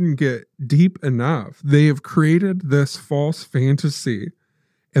that couldn't get deep enough, they have created this false fantasy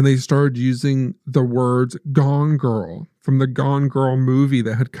and they started using the words Gone Girl from the Gone Girl movie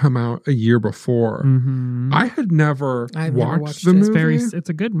that had come out a year before. Mm-hmm. I had never watched the movie. It's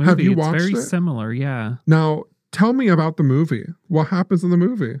a good movie. Have you it's watched very it? Similar, yeah. Now, tell me about the movie. What happens in the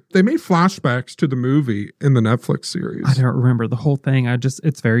movie? They made flashbacks to the movie in the Netflix series. I don't remember the whole thing.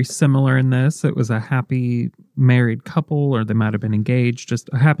 It's very similar in this. It was a happy married couple, or they might have been engaged, just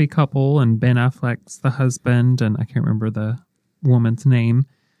a happy couple, and Ben Affleck's the husband, and I can't remember the woman's name.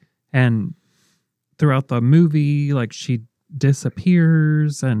 And throughout the movie, like, she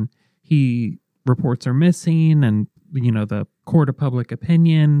disappears and he reports her missing, and the court of public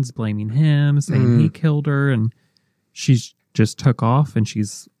opinion's blaming him, saying he killed her, and she's just took off and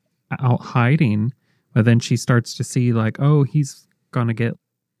she's out hiding. But then she starts to see, like, oh, he's gonna get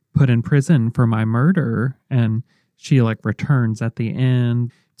put in prison for my murder, and she like returns at the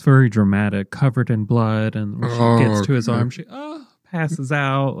end. It's very dramatic, covered in blood, and when she gets to his arm, she passes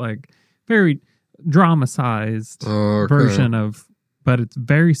out. Like, very dramatized version of, but it's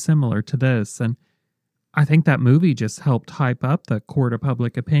very similar to this. And I think that movie just helped hype up the court of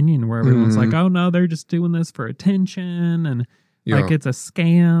public opinion, where everyone's like, oh no, they're just doing this for attention, and like it's a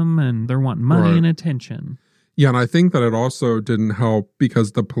scam, and they're wanting money and attention. Yeah, and I think that it also didn't help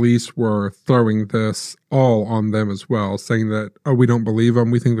because the police were throwing this all on them as well, saying that, oh, we don't believe them.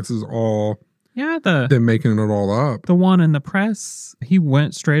 We think this is all them making it all up. The one in the press, he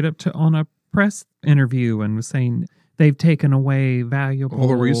went straight up on a press interview and was saying they've taken away valuable all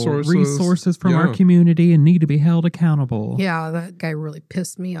the resources from our community and need to be held accountable. Yeah, that guy really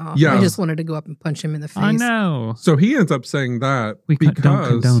pissed me off. Yeah. I just wanted to go up and punch him in the face. I know. So he ends up saying that we don't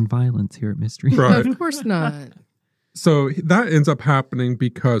condone violence here at Mystery. Right. Of course not. So that ends up happening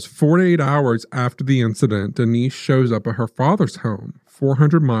because 48 hours after the incident, Denise shows up at her father's home,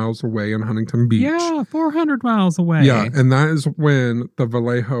 400 miles away in Huntington Beach. Yeah, 400 miles away. Yeah, and that is when the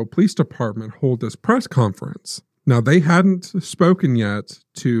Vallejo Police Department hold this press conference. Now, they hadn't spoken yet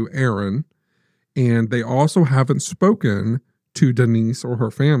to Aaron, and they also haven't spoken to Denise or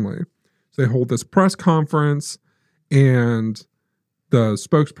her family. So they hold this press conference, and the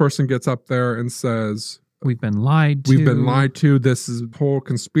spokesperson gets up there and says, We've been lied to. We've been lied to. This is a whole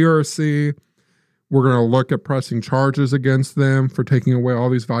conspiracy. We're going to look at pressing charges against them for taking away all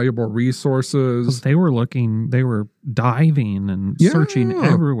these valuable resources. They were diving and searching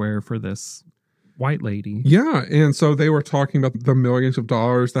everywhere for this white lady. Yeah, and so they were talking about the millions of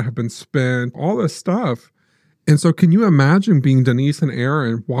dollars that have been spent, all this stuff. And so can you imagine being Denise and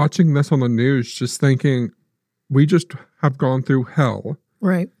Aaron watching this on the news, just thinking, we just have gone through hell.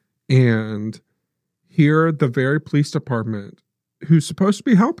 Right. And here, the very police department, who's supposed to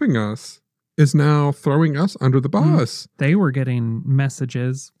be helping us, is now throwing us under the bus. They were getting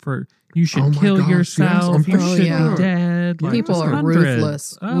messages for, you should kill yourself, you should be dead. Like, people are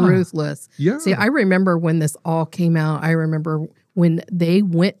ruthless, ruthless. Yeah. See, I remember when this all came out, I remember when they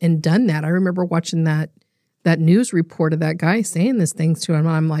went and done that. I remember watching that news report of that guy saying these things to him.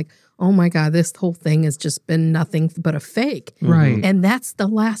 And I'm like, oh my God, this whole thing has just been nothing but a fake. Right. And that's the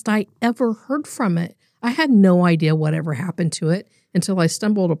last I ever heard from it. I had no idea whatever happened to it until I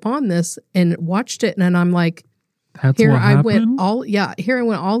stumbled upon this and watched it. And I'm like, here I went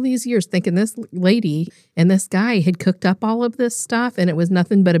all these years thinking this lady and this guy had cooked up all of this stuff, and it was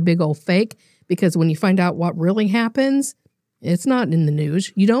nothing but a big old fake, because when you find out what really happens, It's not in the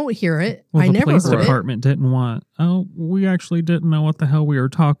news. You don't hear it. Well, I the never police heard department didn't want, we actually didn't know what the hell we were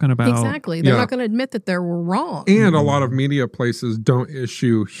talking it. about. Exactly. They're not going to admit that they were wrong. And a lot of media places don't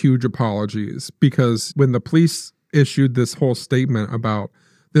issue huge apologies because when the police issued this whole statement about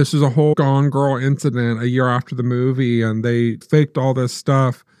this is a whole Gone Girl incident a year after the movie and they faked all this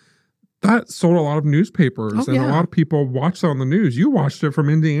stuff, that sold a lot of newspapers and a lot of people watched it on the news. You watched it from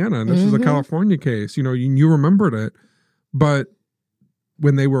Indiana and this is a California case. You know, you remembered it. But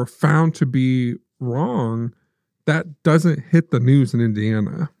when they were found to be wrong, that doesn't hit the news in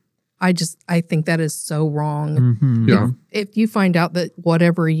Indiana. I think that is so wrong. Mm-hmm. Yeah. If you find out that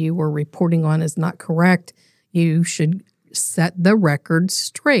whatever you were reporting on is not correct, you should set the record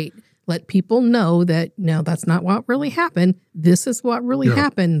straight. Let people know that, no, that's not what really happened. This is what really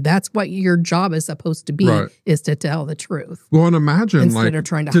happened. That's what your job is supposed to be, is to tell the truth. Well, and imagine instead of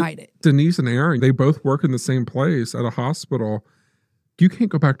trying to hide it. Denise and Aaron, they both work in the same place at a hospital. You can't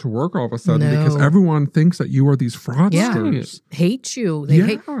go back to work all of a sudden because everyone thinks that you are these fraudsters. Hate you. They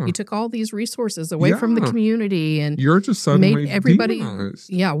hate you. Took all these resources away from the community and you're just suddenly made everybody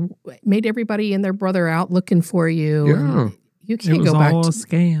demonized. Made everybody and their brother out looking for you. Yeah. You can't it was go back all to a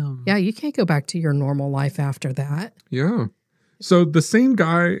scam. Yeah, you can't go back to your normal life after that. Yeah. So the same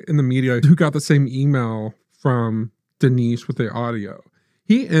guy in the media who got the same email from Denise with the audio,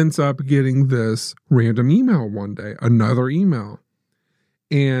 he ends up getting this random email one day, another email.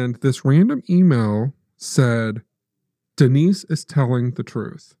 And this random email said, Denise is telling the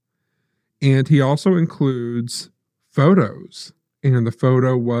truth. And he also includes photos. And the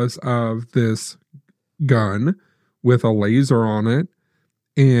photo was of this gun with a laser on it.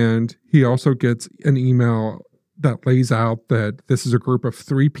 And he also gets an email that lays out that this is a group of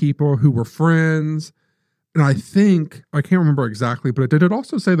 3 people who were friends. And I can't remember exactly, but did it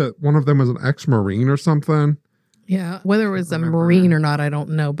also say that one of them was an ex-Marine or something? Yeah, whether it was a Marine or not, I don't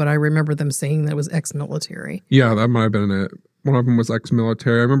know, but I remember them saying that it was ex-military. Yeah, that might have been it. One of them was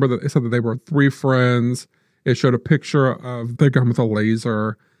ex-military. I remember that it said that they were 3 friends. It showed a picture of the gun with a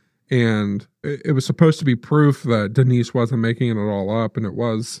laser. And it was supposed to be proof that Denise wasn't making it all up, and it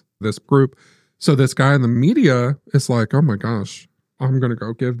was this group. So this guy in the media is like, oh my gosh, I'm going to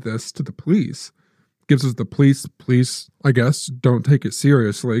go give this to the police. Gives it to the police. Police, I guess, don't take it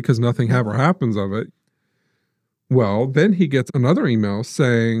seriously because nothing ever happens of it. Well, then he gets another email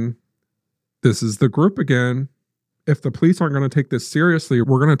saying, this is the group again. If the police aren't going to take this seriously,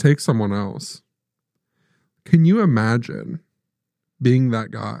 we're going to take someone else. Can you imagine being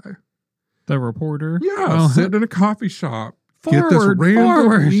that guy? The reporter? Yeah, sitting in a coffee shop, get this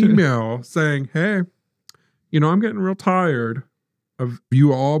random email saying, hey, I'm getting real tired of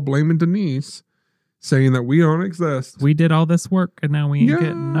you all blaming Denise, saying that we don't exist. We did all this work and now we ain't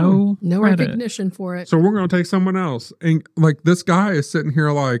getting no credit. Recognition for it. So we're going to take someone else. And like this guy is sitting here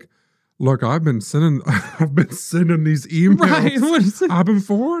like, look, I've been sending these emails. Right. I've been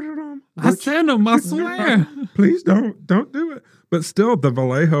forwarding them. I sent them, I swear. Please don't do it. But still, the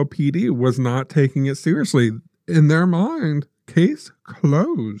Vallejo PD was not taking it seriously. In their mind, case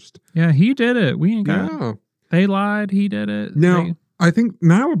closed. Yeah, he did it. We ain't got it. They lied. He did it. Now, I think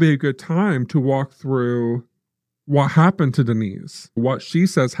now would be a good time to walk through what happened to Denise, what she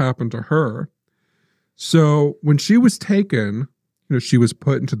says happened to her. So when she was taken, she was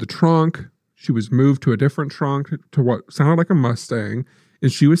put into the trunk. She was moved to a different trunk, to what sounded like a Mustang.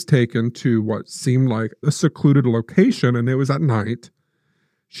 And she was taken to what seemed like a secluded location, and it was at night.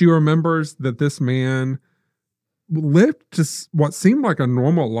 She remembers that this man lived just what seemed like a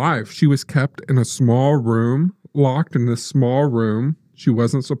normal life. She was kept in a small room, locked in this small room. She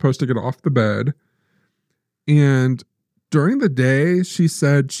wasn't supposed to get off the bed. And during the day, she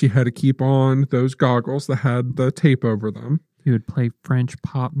said she had to keep on those goggles that had the tape over them. He would play French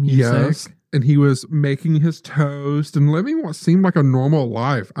pop music. Yes. And he was making his toast and living what seemed like a normal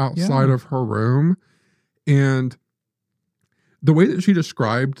life outside of her room. And the way that she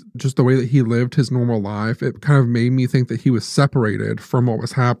described just the way that he lived his normal life, it kind of made me think that he was separated from what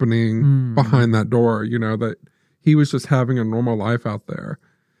was happening behind that door, that he was just having a normal life out there.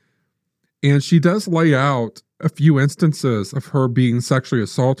 And she does lay out a few instances of her being sexually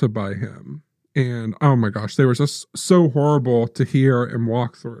assaulted by him. And oh my gosh, they were just so horrible to hear and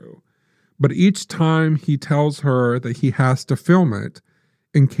walk through. But each time he tells her that he has to film it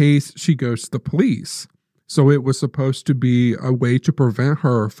in case she goes to the police. So it was supposed to be a way to prevent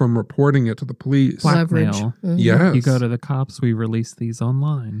her from reporting it to the police. Blackmail. Mm-hmm. Yes. You go to the cops, we release these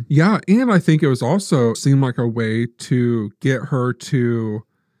online. Yeah, and I think it was also seemed like a way to get her to,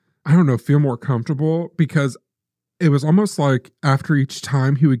 feel more comfortable, because it was almost like after each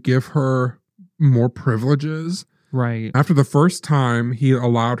time he would give her more privileges. Right. After the first time, he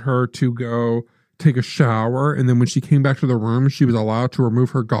allowed her to go take a shower. And then when she came back to the room, she was allowed to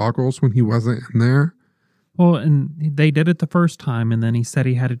remove her goggles when he wasn't in there. Well, and they did it the first time, and then he said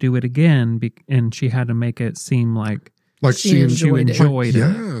he had to do it again, and she had to make it seem like she enjoyed it.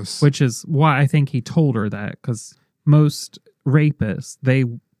 Yes. Which is why I think he told her that, because most rapists, they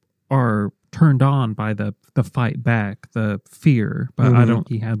are turned on by the fight back, the fear, but I don't.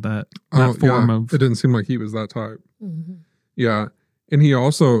 He had that form of. It didn't seem like he was that type. Mm-hmm. Yeah, and he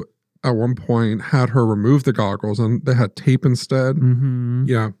also at one point had her remove the goggles, and they had tape instead. Mm-hmm.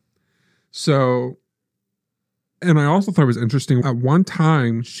 Yeah, so, and I also thought it was interesting. At one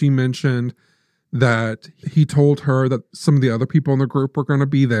time, she mentioned that he told her that some of the other people in the group were going to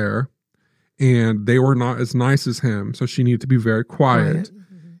be there, and they were not as nice as him, so she needed to be very quiet.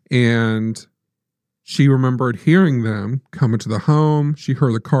 And she remembered hearing them come into the home. She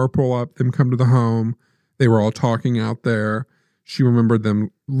heard the car pull up, them come to the home. They were all talking out there. She remembered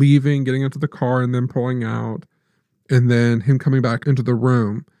them leaving, getting into the car, and then pulling out. And then him coming back into the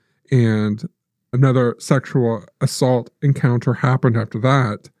room. And another sexual assault encounter happened after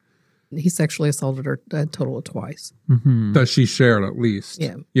that. He sexually assaulted her a total of twice. Mm-hmm. That she shared, at least.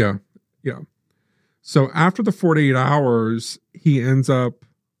 Yeah. So after the 48 hours, he ends up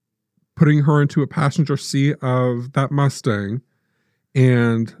putting her into a passenger seat of that Mustang,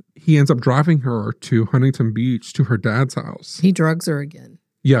 and he ends up driving her to Huntington Beach to her dad's house. He drugs her again.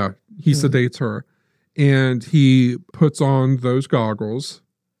 Yeah, he sedates her, and he puts on those goggles,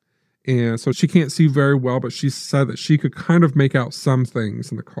 and so she can't see very well, but she said that she could kind of make out some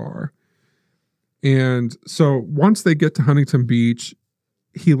things in the car. And so once they get to Huntington Beach,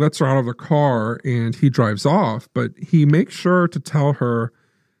 he lets her out of the car and he drives off, but he makes sure to tell her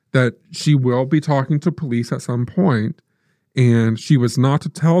that she will be talking to police at some point, and she was not to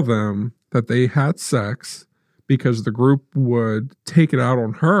tell them that they had sex because the group would take it out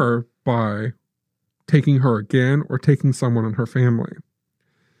on her by taking her again or taking someone in her family.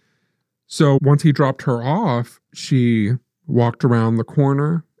 So once he dropped her off, she walked around the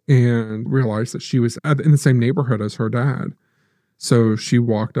corner and realized that she was in the same neighborhood as her dad. So she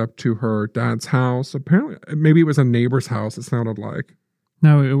walked up to her dad's house. Apparently, maybe it was a neighbor's house, it sounded like.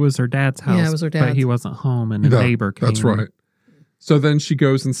 No, it was her dad's house. Yeah, it was her dad's. But he wasn't home, and a neighbor came. That's right. So then she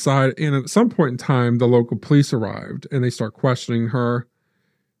goes inside, and at some point in time, the local police arrived, and they start questioning her.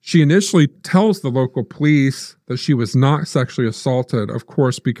 She initially tells the local police that she was not sexually assaulted, of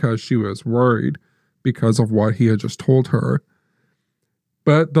course, because she was worried because of what he had just told her.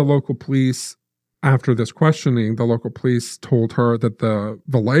 But the local police, after this questioning, the local police told her that the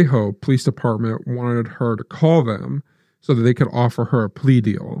Vallejo Police Department wanted her to call them so that they could offer her a plea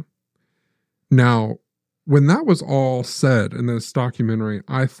deal. Now, when that was all said in this documentary,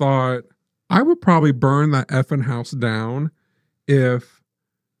 I thought I would probably burn that effing house down if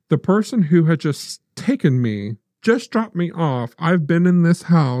the person who had just taken me, just dropped me off, I've been in this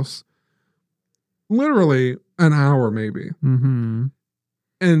house literally an hour maybe. Mm-hmm.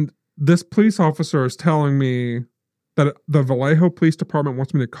 And this police officer is telling me that the Vallejo Police Department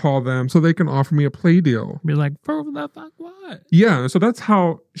wants me to call them so they can offer me a plea deal. Be like, for the fuck what? Yeah, so that's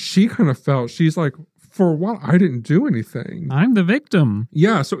how she kind of felt. She's like, for what? I didn't do anything. I'm the victim.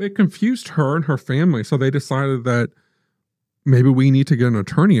 Yeah, so it confused her and her family. So they decided that maybe we need to get an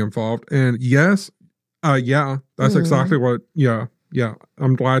attorney involved. And yes, that's exactly what, yeah,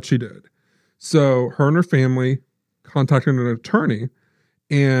 I'm glad she did. So her and her family contacted an attorney,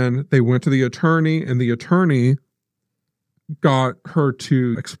 and they went to the attorney, and the attorney got her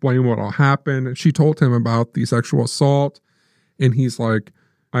to explain what all happened. And she told him about the sexual assault. And he's like,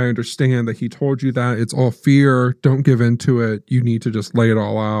 I understand that he told you that. It's all fear. Don't give into it. You need to just lay it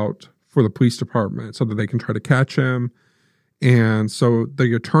all out for the police department so that they can try to catch him. And so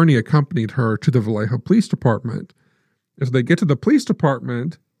the attorney accompanied her to the Vallejo Police Department. As they get to the police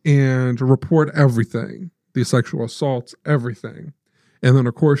department and report everything, the sexual assaults, everything. And then,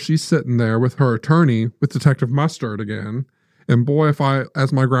 of course, she's sitting there with her attorney, with Detective Mustard again. And boy, if I,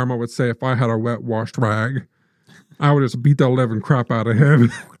 as my grandma would say, if I had a wet washed rag, I would just beat the living crap out of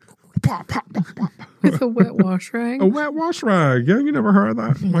him. Pop, pop, pop, pop. With a wet wash rag? A wet wash rag. Yeah, you never heard of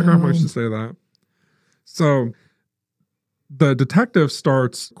that? My grandma used to say that. So the detective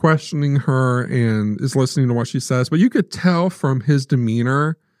starts questioning her and is listening to what she says. But you could tell from his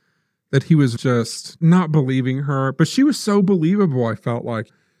demeanor that he was just not believing her. But she was so believable, I felt like.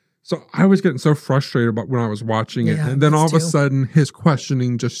 So I was getting so frustrated about when I was watching it. And then all of a sudden, his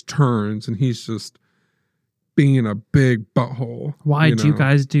questioning just turns and he's just being a big butthole. Why'd you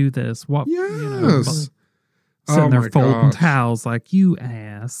guys do this? What? Yes. Sitting there folding towels like, you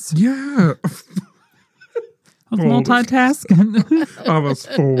ass. Yeah. I was multitasking. I was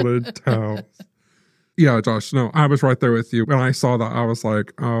folded towels. Yeah, Josh, no, I was right there with you. When I saw that, I was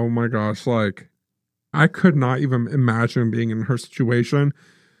like, oh my gosh, like, I could not even imagine being in her situation.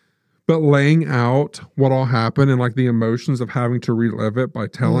 But laying out what all happened and like the emotions of having to relive it by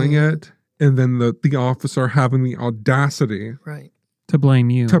telling it, and then the officer having the audacity to blame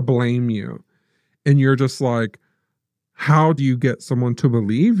you. And you're just like, how do you get someone to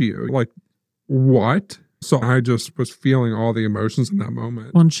believe you? Like, what? So I just was feeling all the emotions in that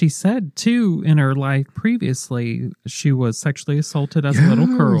moment. Well, and she said, too, in her life previously, she was sexually assaulted as a little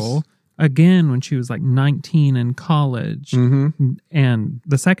girl. Again, when she was like 19 in college. And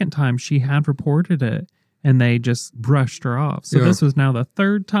the second time she had reported it and they just brushed her off. So this was now the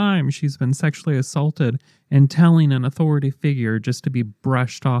third time she's been sexually assaulted and telling an authority figure just to be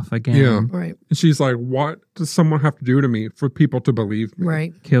brushed off again. Yeah. Right. And she's like, what does someone have to do to me for people to believe me?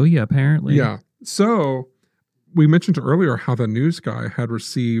 Right. Kill you, apparently. Yeah. So we mentioned earlier how the news guy had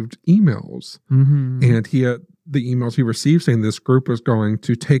received emails. And he had the emails he received saying this group was going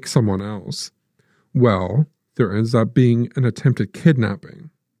to take someone else. Well, there ends up being an attempted kidnapping.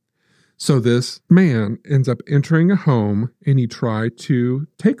 So this man ends up entering a home and he tried to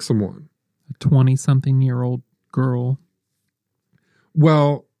take someone. A 20-something-year-old girl.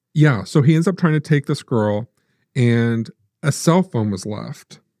 Well, yeah. So he ends up trying to take this girl and a cell phone was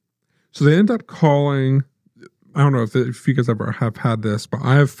left. So they end up calling. I don't know if you guys ever have had this, but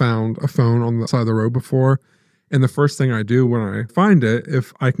I have found a phone on the side of the road before. And the first thing I do when I find it,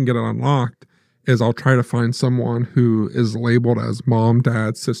 if I can get it unlocked, is I'll try to find someone who is labeled as mom,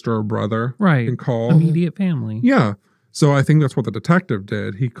 dad, sister, or brother. Right. And call. Immediate family. Yeah. So I think that's what the detective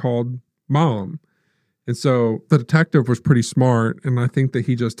did. He called mom. And so the detective was pretty smart. And I think that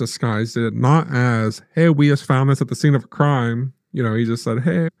he just disguised it not as, hey, we just found this at the scene of a crime. You know, he just said,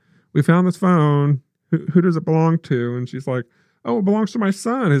 hey, we found this phone. Who does it belong to? And she's like, oh, it belongs to my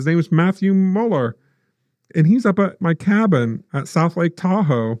son. His name is Matthew Mueller. And he's up at my cabin at South Lake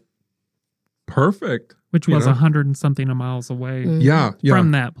Tahoe. Perfect. Which was 100 and something miles away. Yeah.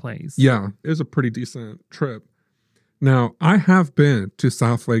 From that place. Yeah. It was a pretty decent trip. Now, I have been to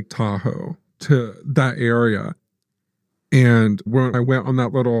South Lake Tahoe, to that area. And when I went on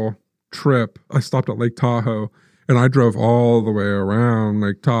that little trip, I stopped at Lake Tahoe and I drove all the way around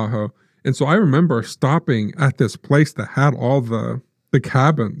Lake Tahoe. And so I remember stopping at this place that had all the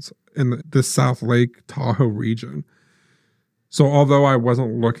cabins in the South Lake Tahoe region. So although I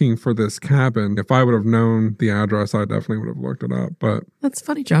wasn't looking for this cabin, if I would have known the address, I definitely would have looked it up. But that's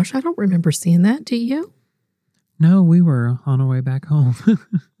funny, Josh. I don't remember seeing that. Do you? No, we were on our way back home.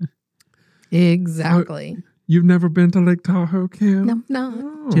 Exactly. You've never been to Lake Tahoe, Kim? No.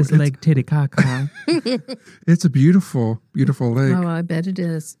 Oh, just Lake Titicaca. It's a beautiful, beautiful lake. Oh, I bet it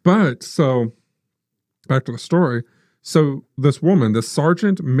is. But so back to the story. So this woman, this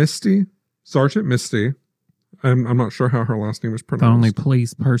Sergeant Misty, I'm not sure how her last name was pronounced. The only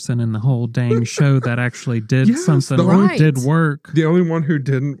police person in the whole dang show that actually did something right. did work. The only one who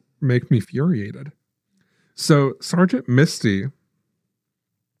didn't make me infuriated. So Sergeant Misty,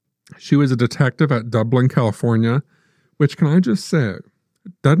 she was a detective at Dublin, California, which, can I just say,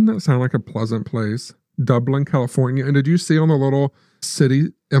 doesn't that sound like a pleasant place? Dublin, California. And did you see on the little city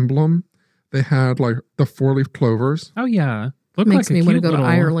emblem, they had like the 4-leaf clovers? Oh, yeah. Makes me want to go to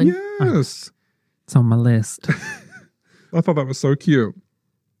Ireland. Yes. It's on my list. I thought that was so cute.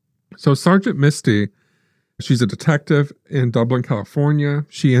 So Sergeant Misty, she's a detective in Dublin, California.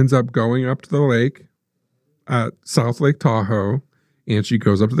 She ends up going up to the lake at South Lake Tahoe, and she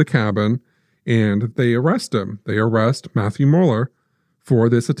goes up to the cabin, and they arrest him. They arrest Matthew Mueller for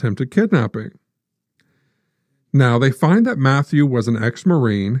this attempted kidnapping. Now, they find that Matthew was an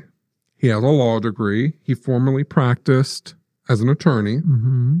ex-Marine. He has a law degree. He formerly practiced as an attorney.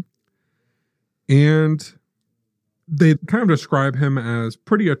 Mm-hmm. And they kind of describe him as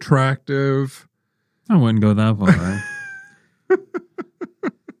pretty attractive. I wouldn't go that far.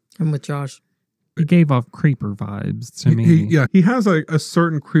 I'm with Josh. He gave off creeper vibes to me. He has a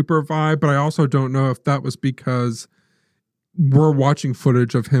certain creeper vibe, but I also don't know if that was because we're watching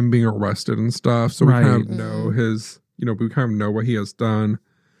footage of him being arrested and stuff. So we kind of know we kind of know what he has done.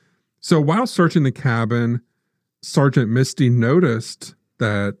 So while searching the cabin, Sergeant Misty noticed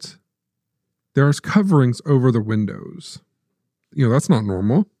that there's coverings over the windows. That's not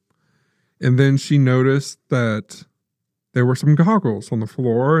normal. And then she noticed that there were some goggles on the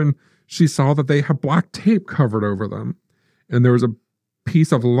floor, and she saw that they had black tape covered over them. And there was a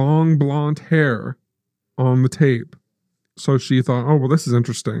piece of long blonde hair on the tape. So she thought, oh, well, this is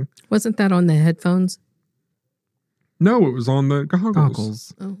interesting. Wasn't that on the headphones? No, it was on the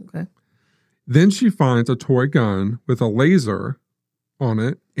goggles. Oh, okay. Then she finds a toy gun with a laser on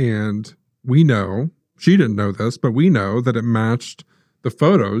it, and we know, she didn't know this, but we know that it matched the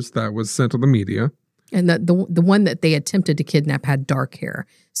photos that was sent to the media. And the one that they attempted to kidnap had dark hair.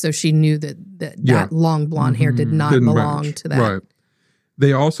 So she knew that long blonde hair didn't belong match. To that. Right.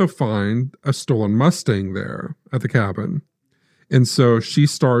 They also find a stolen Mustang there at the cabin. And so she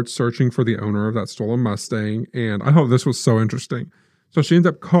starts searching for the owner of that stolen Mustang. And I thought this was so interesting. So she ends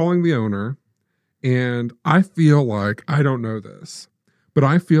up calling the owner. And I feel like, I don't know this, but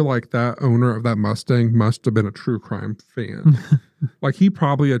I feel like that owner of that Mustang must have been a true crime fan. Like he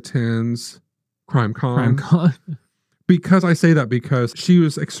probably attends CrimeCon. Because I say that because she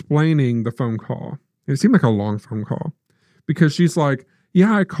was explaining the phone call. It seemed like a long phone call. Because she's like,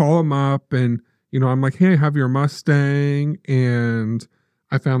 yeah, I call him up and, I'm like, hey, I have your Mustang and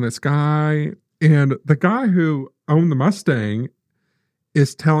I found this guy. And the guy who owned the Mustang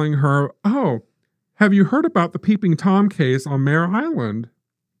is telling her, oh, have you heard about the Peeping Tom case on Mare Island?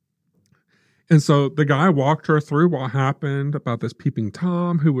 And so the guy walked her through what happened about this Peeping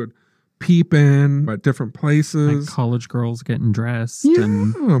Tom who would peep in at different places. Like college girls getting dressed. Yeah.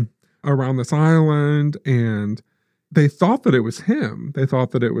 And around this island. And they thought that it was him. They thought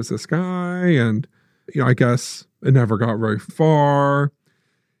that it was this guy. And, I guess it never got very far.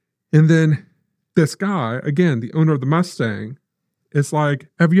 And then this guy, again, the owner of the Mustang, is like,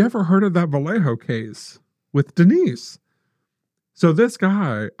 have you ever heard of that Vallejo case with Denise? So this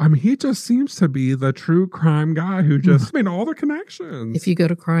guy, he just seems to be the true crime guy who just made all the connections. If you go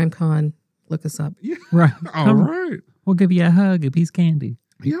to CrimeCon, look us up. Yeah. Right. All right. We'll give you a hug, a piece of candy.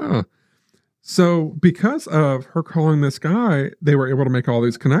 Yeah. So because of her calling this guy, they were able to make all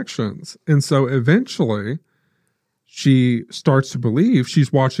these connections. And so eventually she starts to believe,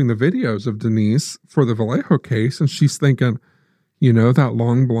 she's watching the videos of Denise for the Vallejo case, and she's thinking, that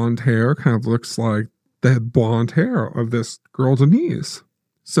long blonde hair kind of looks like the blonde hair of this girl Denise.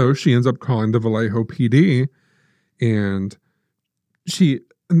 So she ends up calling the Vallejo PD, and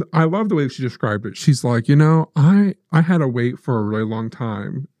I love the way she described it. She's like, I had to wait for a really long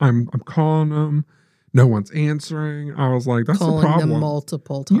time. I'm calling them. No one's answering. I was like, that's the problem. Calling them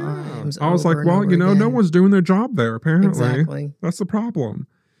multiple times. Yeah. I was like, well, no one's doing their job there, apparently. Exactly. That's the problem.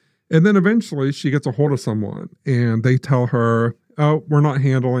 And then eventually she gets a hold of someone and they tell her, oh, we're not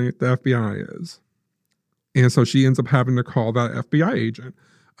handling it. The FBI is. And so she ends up having to call that FBI agent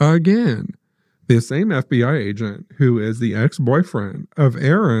again. The same FBI agent who is the ex-boyfriend of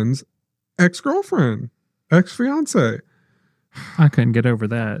Aaron's ex-girlfriend, ex-fiance. I couldn't get over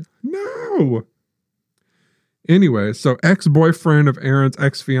that. No. Anyway, so ex-boyfriend of Aaron's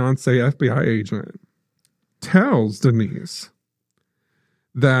ex-fiance FBI agent tells Denise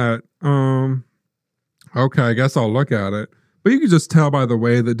that, okay, I guess I'll look at it. But you could just tell by the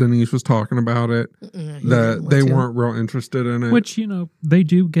way that Denise was talking about it that they weren't real interested in it. Which, they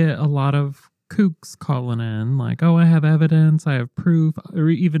do get a lot of kooks calling in like, oh, I have evidence, I have proof, or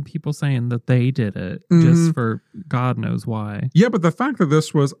even people saying that they did it just for God knows why. Yeah, but the fact that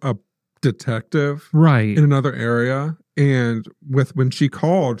this was a detective right in another area, and when she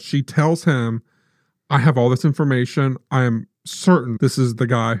called, she tells him, I have all this information. I am certain this is the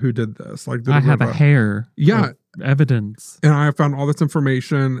guy who did this. Like, I have a hair. Yeah. Evidence. And I found all this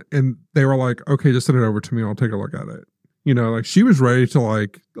information, and they were like, okay, just send it over to me. I'll take a look at it. Like she was ready to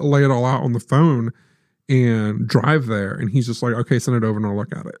like lay it all out on the phone and drive there. And he's just like, okay, send it over and I'll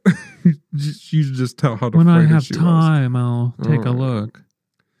look at it. You just tell how when I deflated have she time, was. I'll take a look.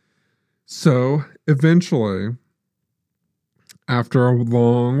 So eventually, after a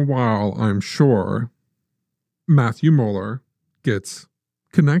long while, I'm sure, Matthew Mueller gets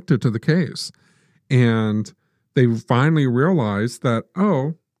connected to the case. And they finally realize that,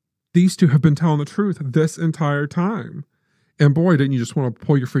 oh, these two have been telling the truth this entire time. And boy, didn't you just want to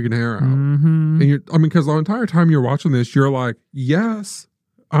pull your freaking hair out? Mm-hmm. And because the entire time you're watching this, you're like, yes,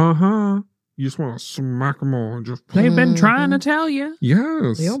 you just want to smack them all and just. They've been trying to tell you.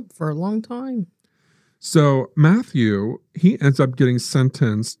 Yes. Yep, for a long time. So Matthew, he ends up getting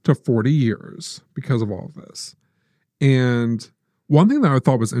sentenced to 40 years because of all of this. And one thing that I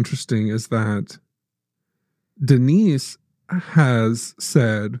thought was interesting is that Denise has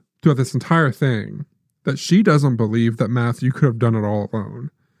said throughout this entire thing that she doesn't believe that Matthew could have done it all alone.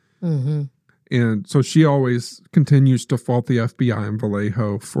 Mm-hmm. And so she always continues to fault the FBI in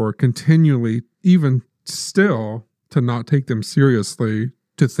Vallejo for continually, even still, to not take them seriously,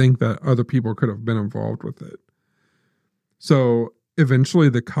 to think that other people could have been involved with it. So eventually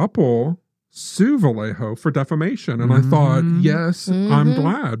the couple sue Vallejo for defamation. And I thought, yes, I'm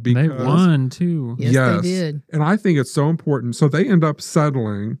glad because they won too. Yes, they did. And I think it's so important. So they end up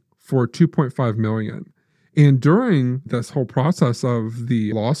settling for $2.5 million. And during this whole process of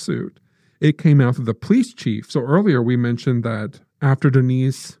the lawsuit, it came out that the police chief. So earlier we mentioned that after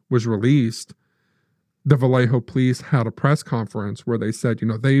Denise was released, the Vallejo police had a press conference where they said,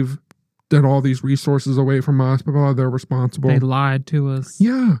 they've did all these resources away from us, blah, blah, blah, they're responsible. They lied to us.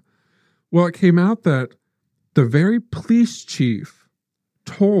 Yeah. Well, it came out that the very police chief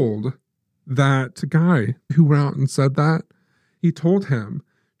told that guy who went out and said that, he told him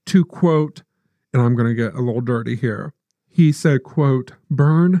to, quote, and I'm going to get a little dirty here. He said, quote,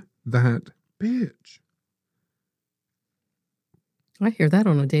 burn that bitch. I hear that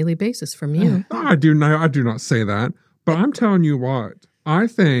on a daily basis from you. I do not say that, but I'm telling you what, I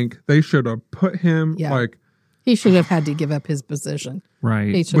think they should have put him he should have had to give up his position.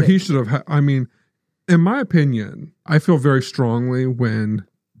 Right. He should have, in my opinion, I feel very strongly when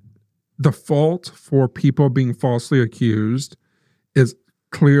the fault for people being falsely accused is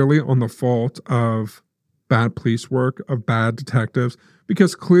clearly on the fault of bad police work, of bad detectives,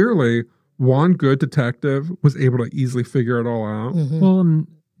 because clearly one good detective was able to easily figure it all out. Mm-hmm. Well,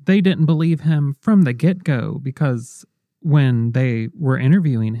 they didn't believe him from the get-go because when they were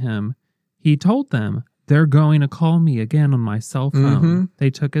interviewing him, he told them, they're going to call me again on my cell phone. Mm-hmm. They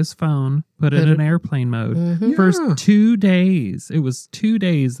took his phone, put it in airplane mode. Mm-hmm. First 2 days, it was 2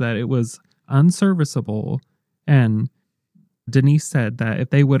 days that it was unserviceable. And Denise said that if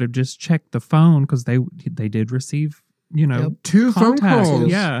they would have just checked the phone, because they did receive, 2 phone calls.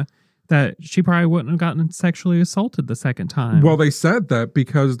 Yeah. That she probably wouldn't have gotten sexually assaulted the second time. Well, they said that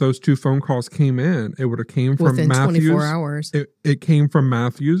because those 2 phone calls came in, it would have came from within Matthews. 24 hours. It came from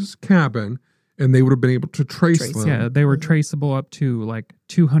Matthews' cabin, and they would have been able to trace them. Yeah, they were traceable up to like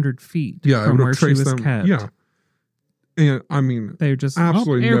 200 feet from where she was kept. Yeah. And they were just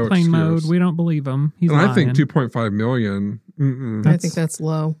absolutely airplane no mode. excuse. We don't believe him. He's and lying. I think 2.5 million. I think that's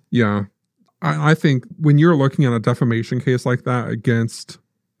low. Yeah. I think when you're looking at a defamation case like that against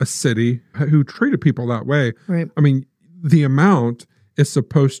a city who treated people that way, right? The amount is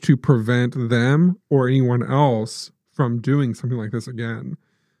supposed to prevent them or anyone else from doing something like this again.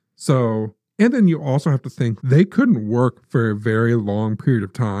 So, and then you also have to think they couldn't work for a very long period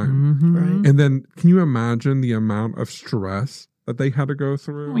of time. Mm-hmm. Right. And then can you imagine the amount of stress that they had to go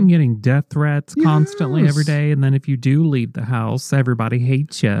through? And getting death threats constantly every day. And then if you do leave the house, everybody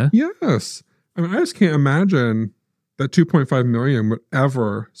hates you. Yes. I just can't imagine that 2.5 million would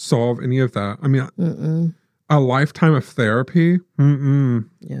ever solve any of that. Mm-mm. A lifetime of therapy?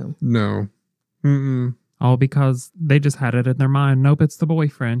 Yeah. No. All because they just had it in their mind. Nope, it's the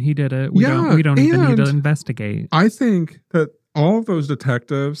boyfriend. He did it. We don't even need to investigate. I think that all of those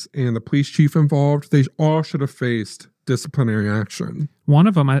detectives and the police chief involved, they all should have faced disciplinary action. One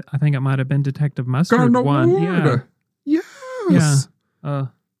of them, I think it might have been Detective Mustard. Got an one. award. Yeah. Yes. Yeah.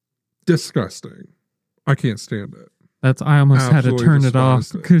 Disgusting. I can't stand it. I almost had to Absolutely turn it off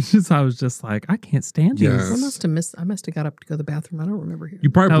despised because I was just like, I can't stand these. Yes. I must have got up to go to the bathroom. I don't remember here.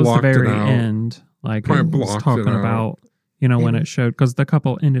 You probably That was the blocked very it out. end. Like Probably it was blocked talking it out. about, when it showed, because the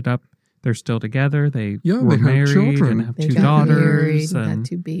couple ended up, they're still together. They were they had married children. and have They 2 got daughters. married and And had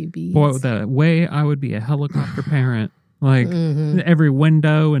 2 babies. boy, the way I would be a helicopter parent, like Mm-hmm. every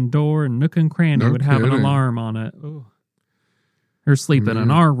window and door and nook and cranny No would have an kidding. alarm on it. Ooh. They're sleeping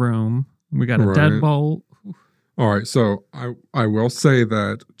in our room. We got a Right. deadbolt. All right, so I will say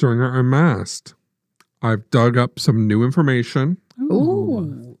that during our Unmasked, I've dug up some new information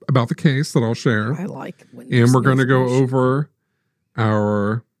Ooh. about the case that I'll share. I like when And there's we're going to go information. over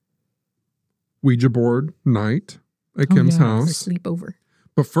our Ouija board night at Kim's yes. Or house. sleepover.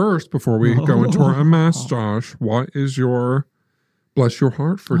 But first, before we go into our Unmasked, Josh, what is your bless your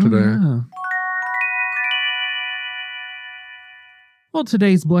heart for today? Yeah. Well,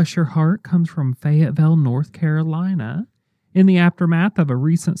 today's Bless Your Heart comes from Fayetteville, North Carolina. In the aftermath of a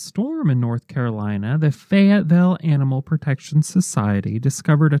recent storm in North Carolina, the Fayetteville Animal Protection Society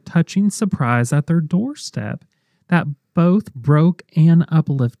discovered a touching surprise at their doorstep that both broke and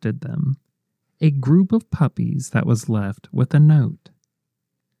uplifted them. A group of puppies that was left with a note.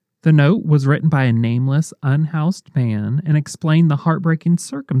 The note was written by a nameless, unhoused man and explained the heartbreaking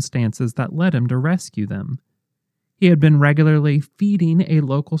circumstances that led him to rescue them. He had been regularly feeding a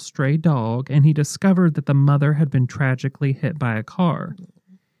local stray dog, and he discovered that the mother had been tragically hit by a car.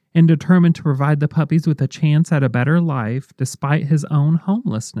 And determined to provide the puppies with a chance at a better life, despite his own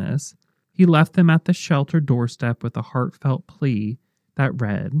homelessness, he left them at the shelter doorstep with a heartfelt plea that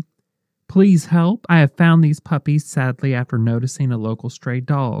read, "Please help. I have found these puppies sadly after noticing a local stray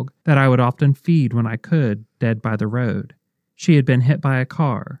dog that I would often feed when I could, dead by the road. She had been hit by a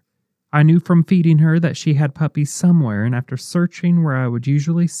car. I knew from feeding her that she had puppies somewhere, and after searching where I would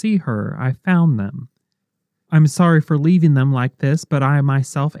usually see her, I found them. I'm sorry for leaving them like this, but I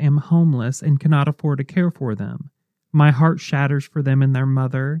myself am homeless and cannot afford to care for them. My heart shatters for them and their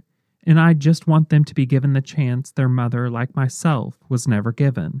mother, and I just want them to be given the chance their mother, like myself, was never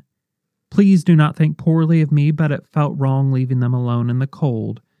given. Please do not think poorly of me, but it felt wrong leaving them alone in the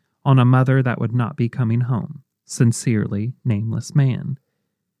cold on a mother that would not be coming home. Sincerely, nameless man.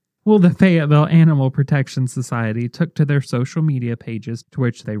 Well, the Fayetteville Animal Protection Society took to their social media pages, to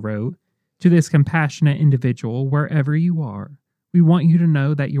which they wrote, "To this compassionate individual, wherever you are, we want you to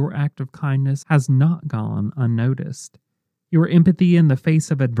know that your act of kindness has not gone unnoticed. Your empathy in the face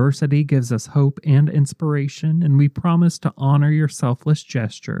of adversity gives us hope and inspiration, and we promise to honor your selfless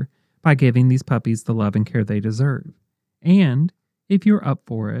gesture by giving these puppies the love and care they deserve. And, if you're up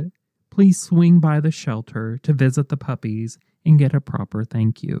for it, please swing by the shelter to visit the puppies and get a proper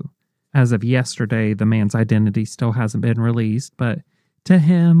thank you." As of yesterday, the man's identity still hasn't been released, but to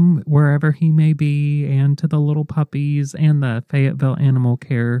him, wherever he may be, and to the little puppies and the Fayetteville Animal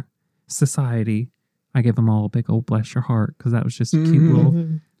Care Society, I give them all a big old bless your heart, because that was just a cute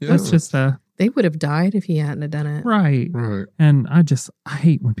little... Yeah. That's just a... They would have died if he hadn't have done it. Right. And I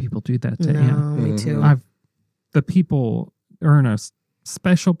hate when people do that to him. Me too. The people are in a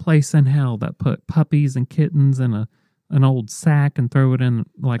special place in hell that put puppies and kittens in an old sack and throw it in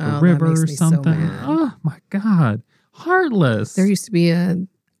like a river or something. Oh my God. Heartless. There used to be a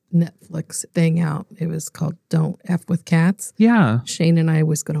Netflix thing out. It was called Don't F with Cats. Yeah. Shane and I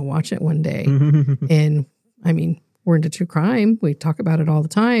was going to watch it one day. And I mean, we're into true crime. We talk about it all the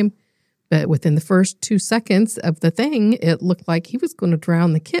time. But within the first 2 seconds of the thing, it looked like he was going to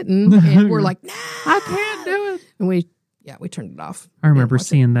drown the kitten. And we're like, nah, I can't do it. And we turned it off. I remember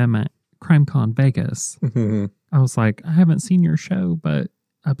seeing them at CrimeCon Vegas. I was like, I haven't seen your show, but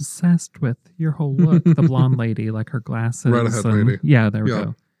obsessed with your whole look. The blonde lady, like her glasses. Redhead lady. Yeah, there we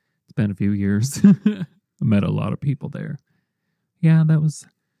go. It's been a few years. I met a lot of people there. Yeah, that was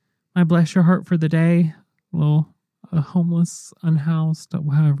my bless your heart for the day. A homeless, unhoused,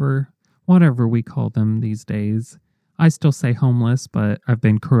 whatever we call them these days. I still say homeless, but I've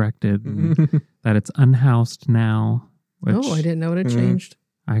been corrected that it's unhoused now. Which, I didn't know it had changed.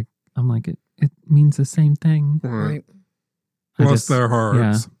 I'm like, it means the same thing. Right. Bless their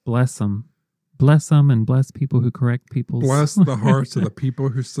hearts. Yeah, bless them. Bless them and bless people who correct people. Bless the hearts of the people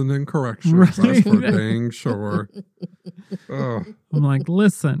who send in corrections. Right. That's for dang sure. Oh. I'm like,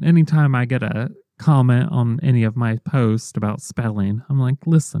 listen, anytime I get a comment on any of my posts about spelling, I'm like,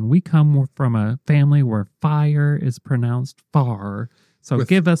 listen, we come from a family where fire is pronounced far. So With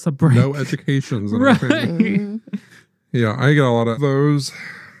give us a break. No educations in our family. Yeah, I get a lot of those.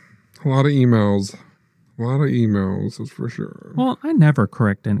 A lot of emails. A lot of emails, is for sure. Well, I never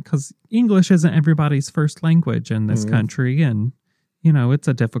correct it because English isn't everybody's first language in this country. And, it's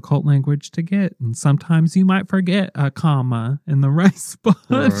a difficult language to get. And sometimes you might forget a comma in the right spot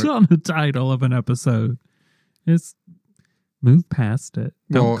on the title of an episode. It's move past it.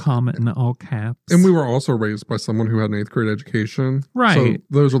 Don't comment in all caps. And we were also raised by someone who had an 8th grade education. Right. So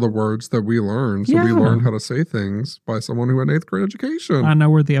those are the words that we learned. So we learned how to say things by someone who had an 8th grade education. I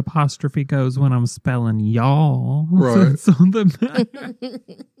know where the apostrophe goes when I'm spelling y'all. Right.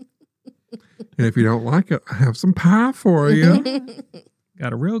 And if you don't like it, I have some pie for you.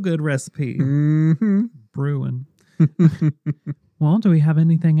 Got a real good recipe. Brewing. Well, do we have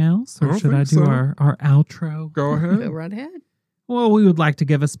anything else? Or should I do our outro? Go ahead. Go right ahead. Well, we would like to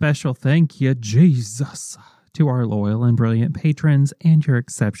give a special thank you, Jesus, to our loyal and brilliant patrons and your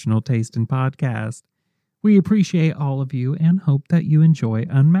exceptional taste in podcast. We appreciate all of you and hope that you enjoy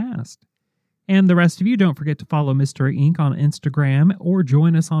Unmasked. And the rest of you, don't forget to follow Mystery Inc. on Instagram or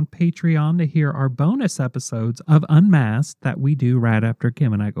join us on Patreon to hear our bonus episodes of Unmasked that we do right after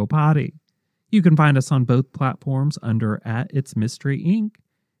Kim and I go potty. You can find us on both platforms under @It'sMystery Inc.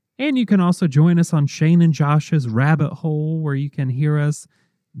 And you can also join us on Shane and Josh's Rabbit Hole, where you can hear us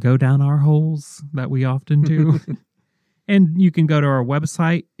go down our holes that we often do. And you can go to our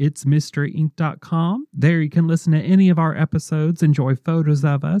website, itsmysteryinc.com. There you can listen to any of our episodes, enjoy photos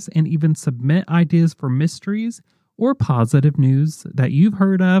of us, and even submit ideas for mysteries or positive news that you've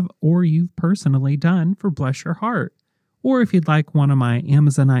heard of or you've personally done for Bless Your Heart. Or if you'd like one of my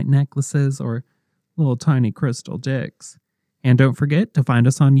Amazonite necklaces or little tiny crystal dicks. And don't forget to find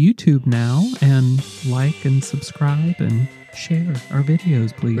us on YouTube now and like and subscribe and share our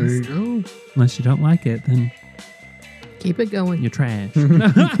videos, please. There you go. Unless you don't like it, then keep it going. You're trash.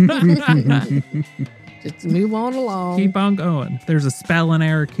 Just move on along. Keep on going. If there's a spelling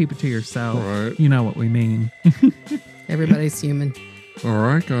error, keep it to yourself. Right. You know what we mean. Everybody's human. All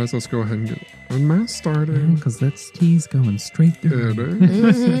right, guys, let's go ahead and get the mass started. Because that tea's going straight through. It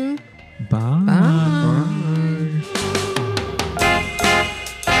is. Mhm. Bye. Bye. Bye.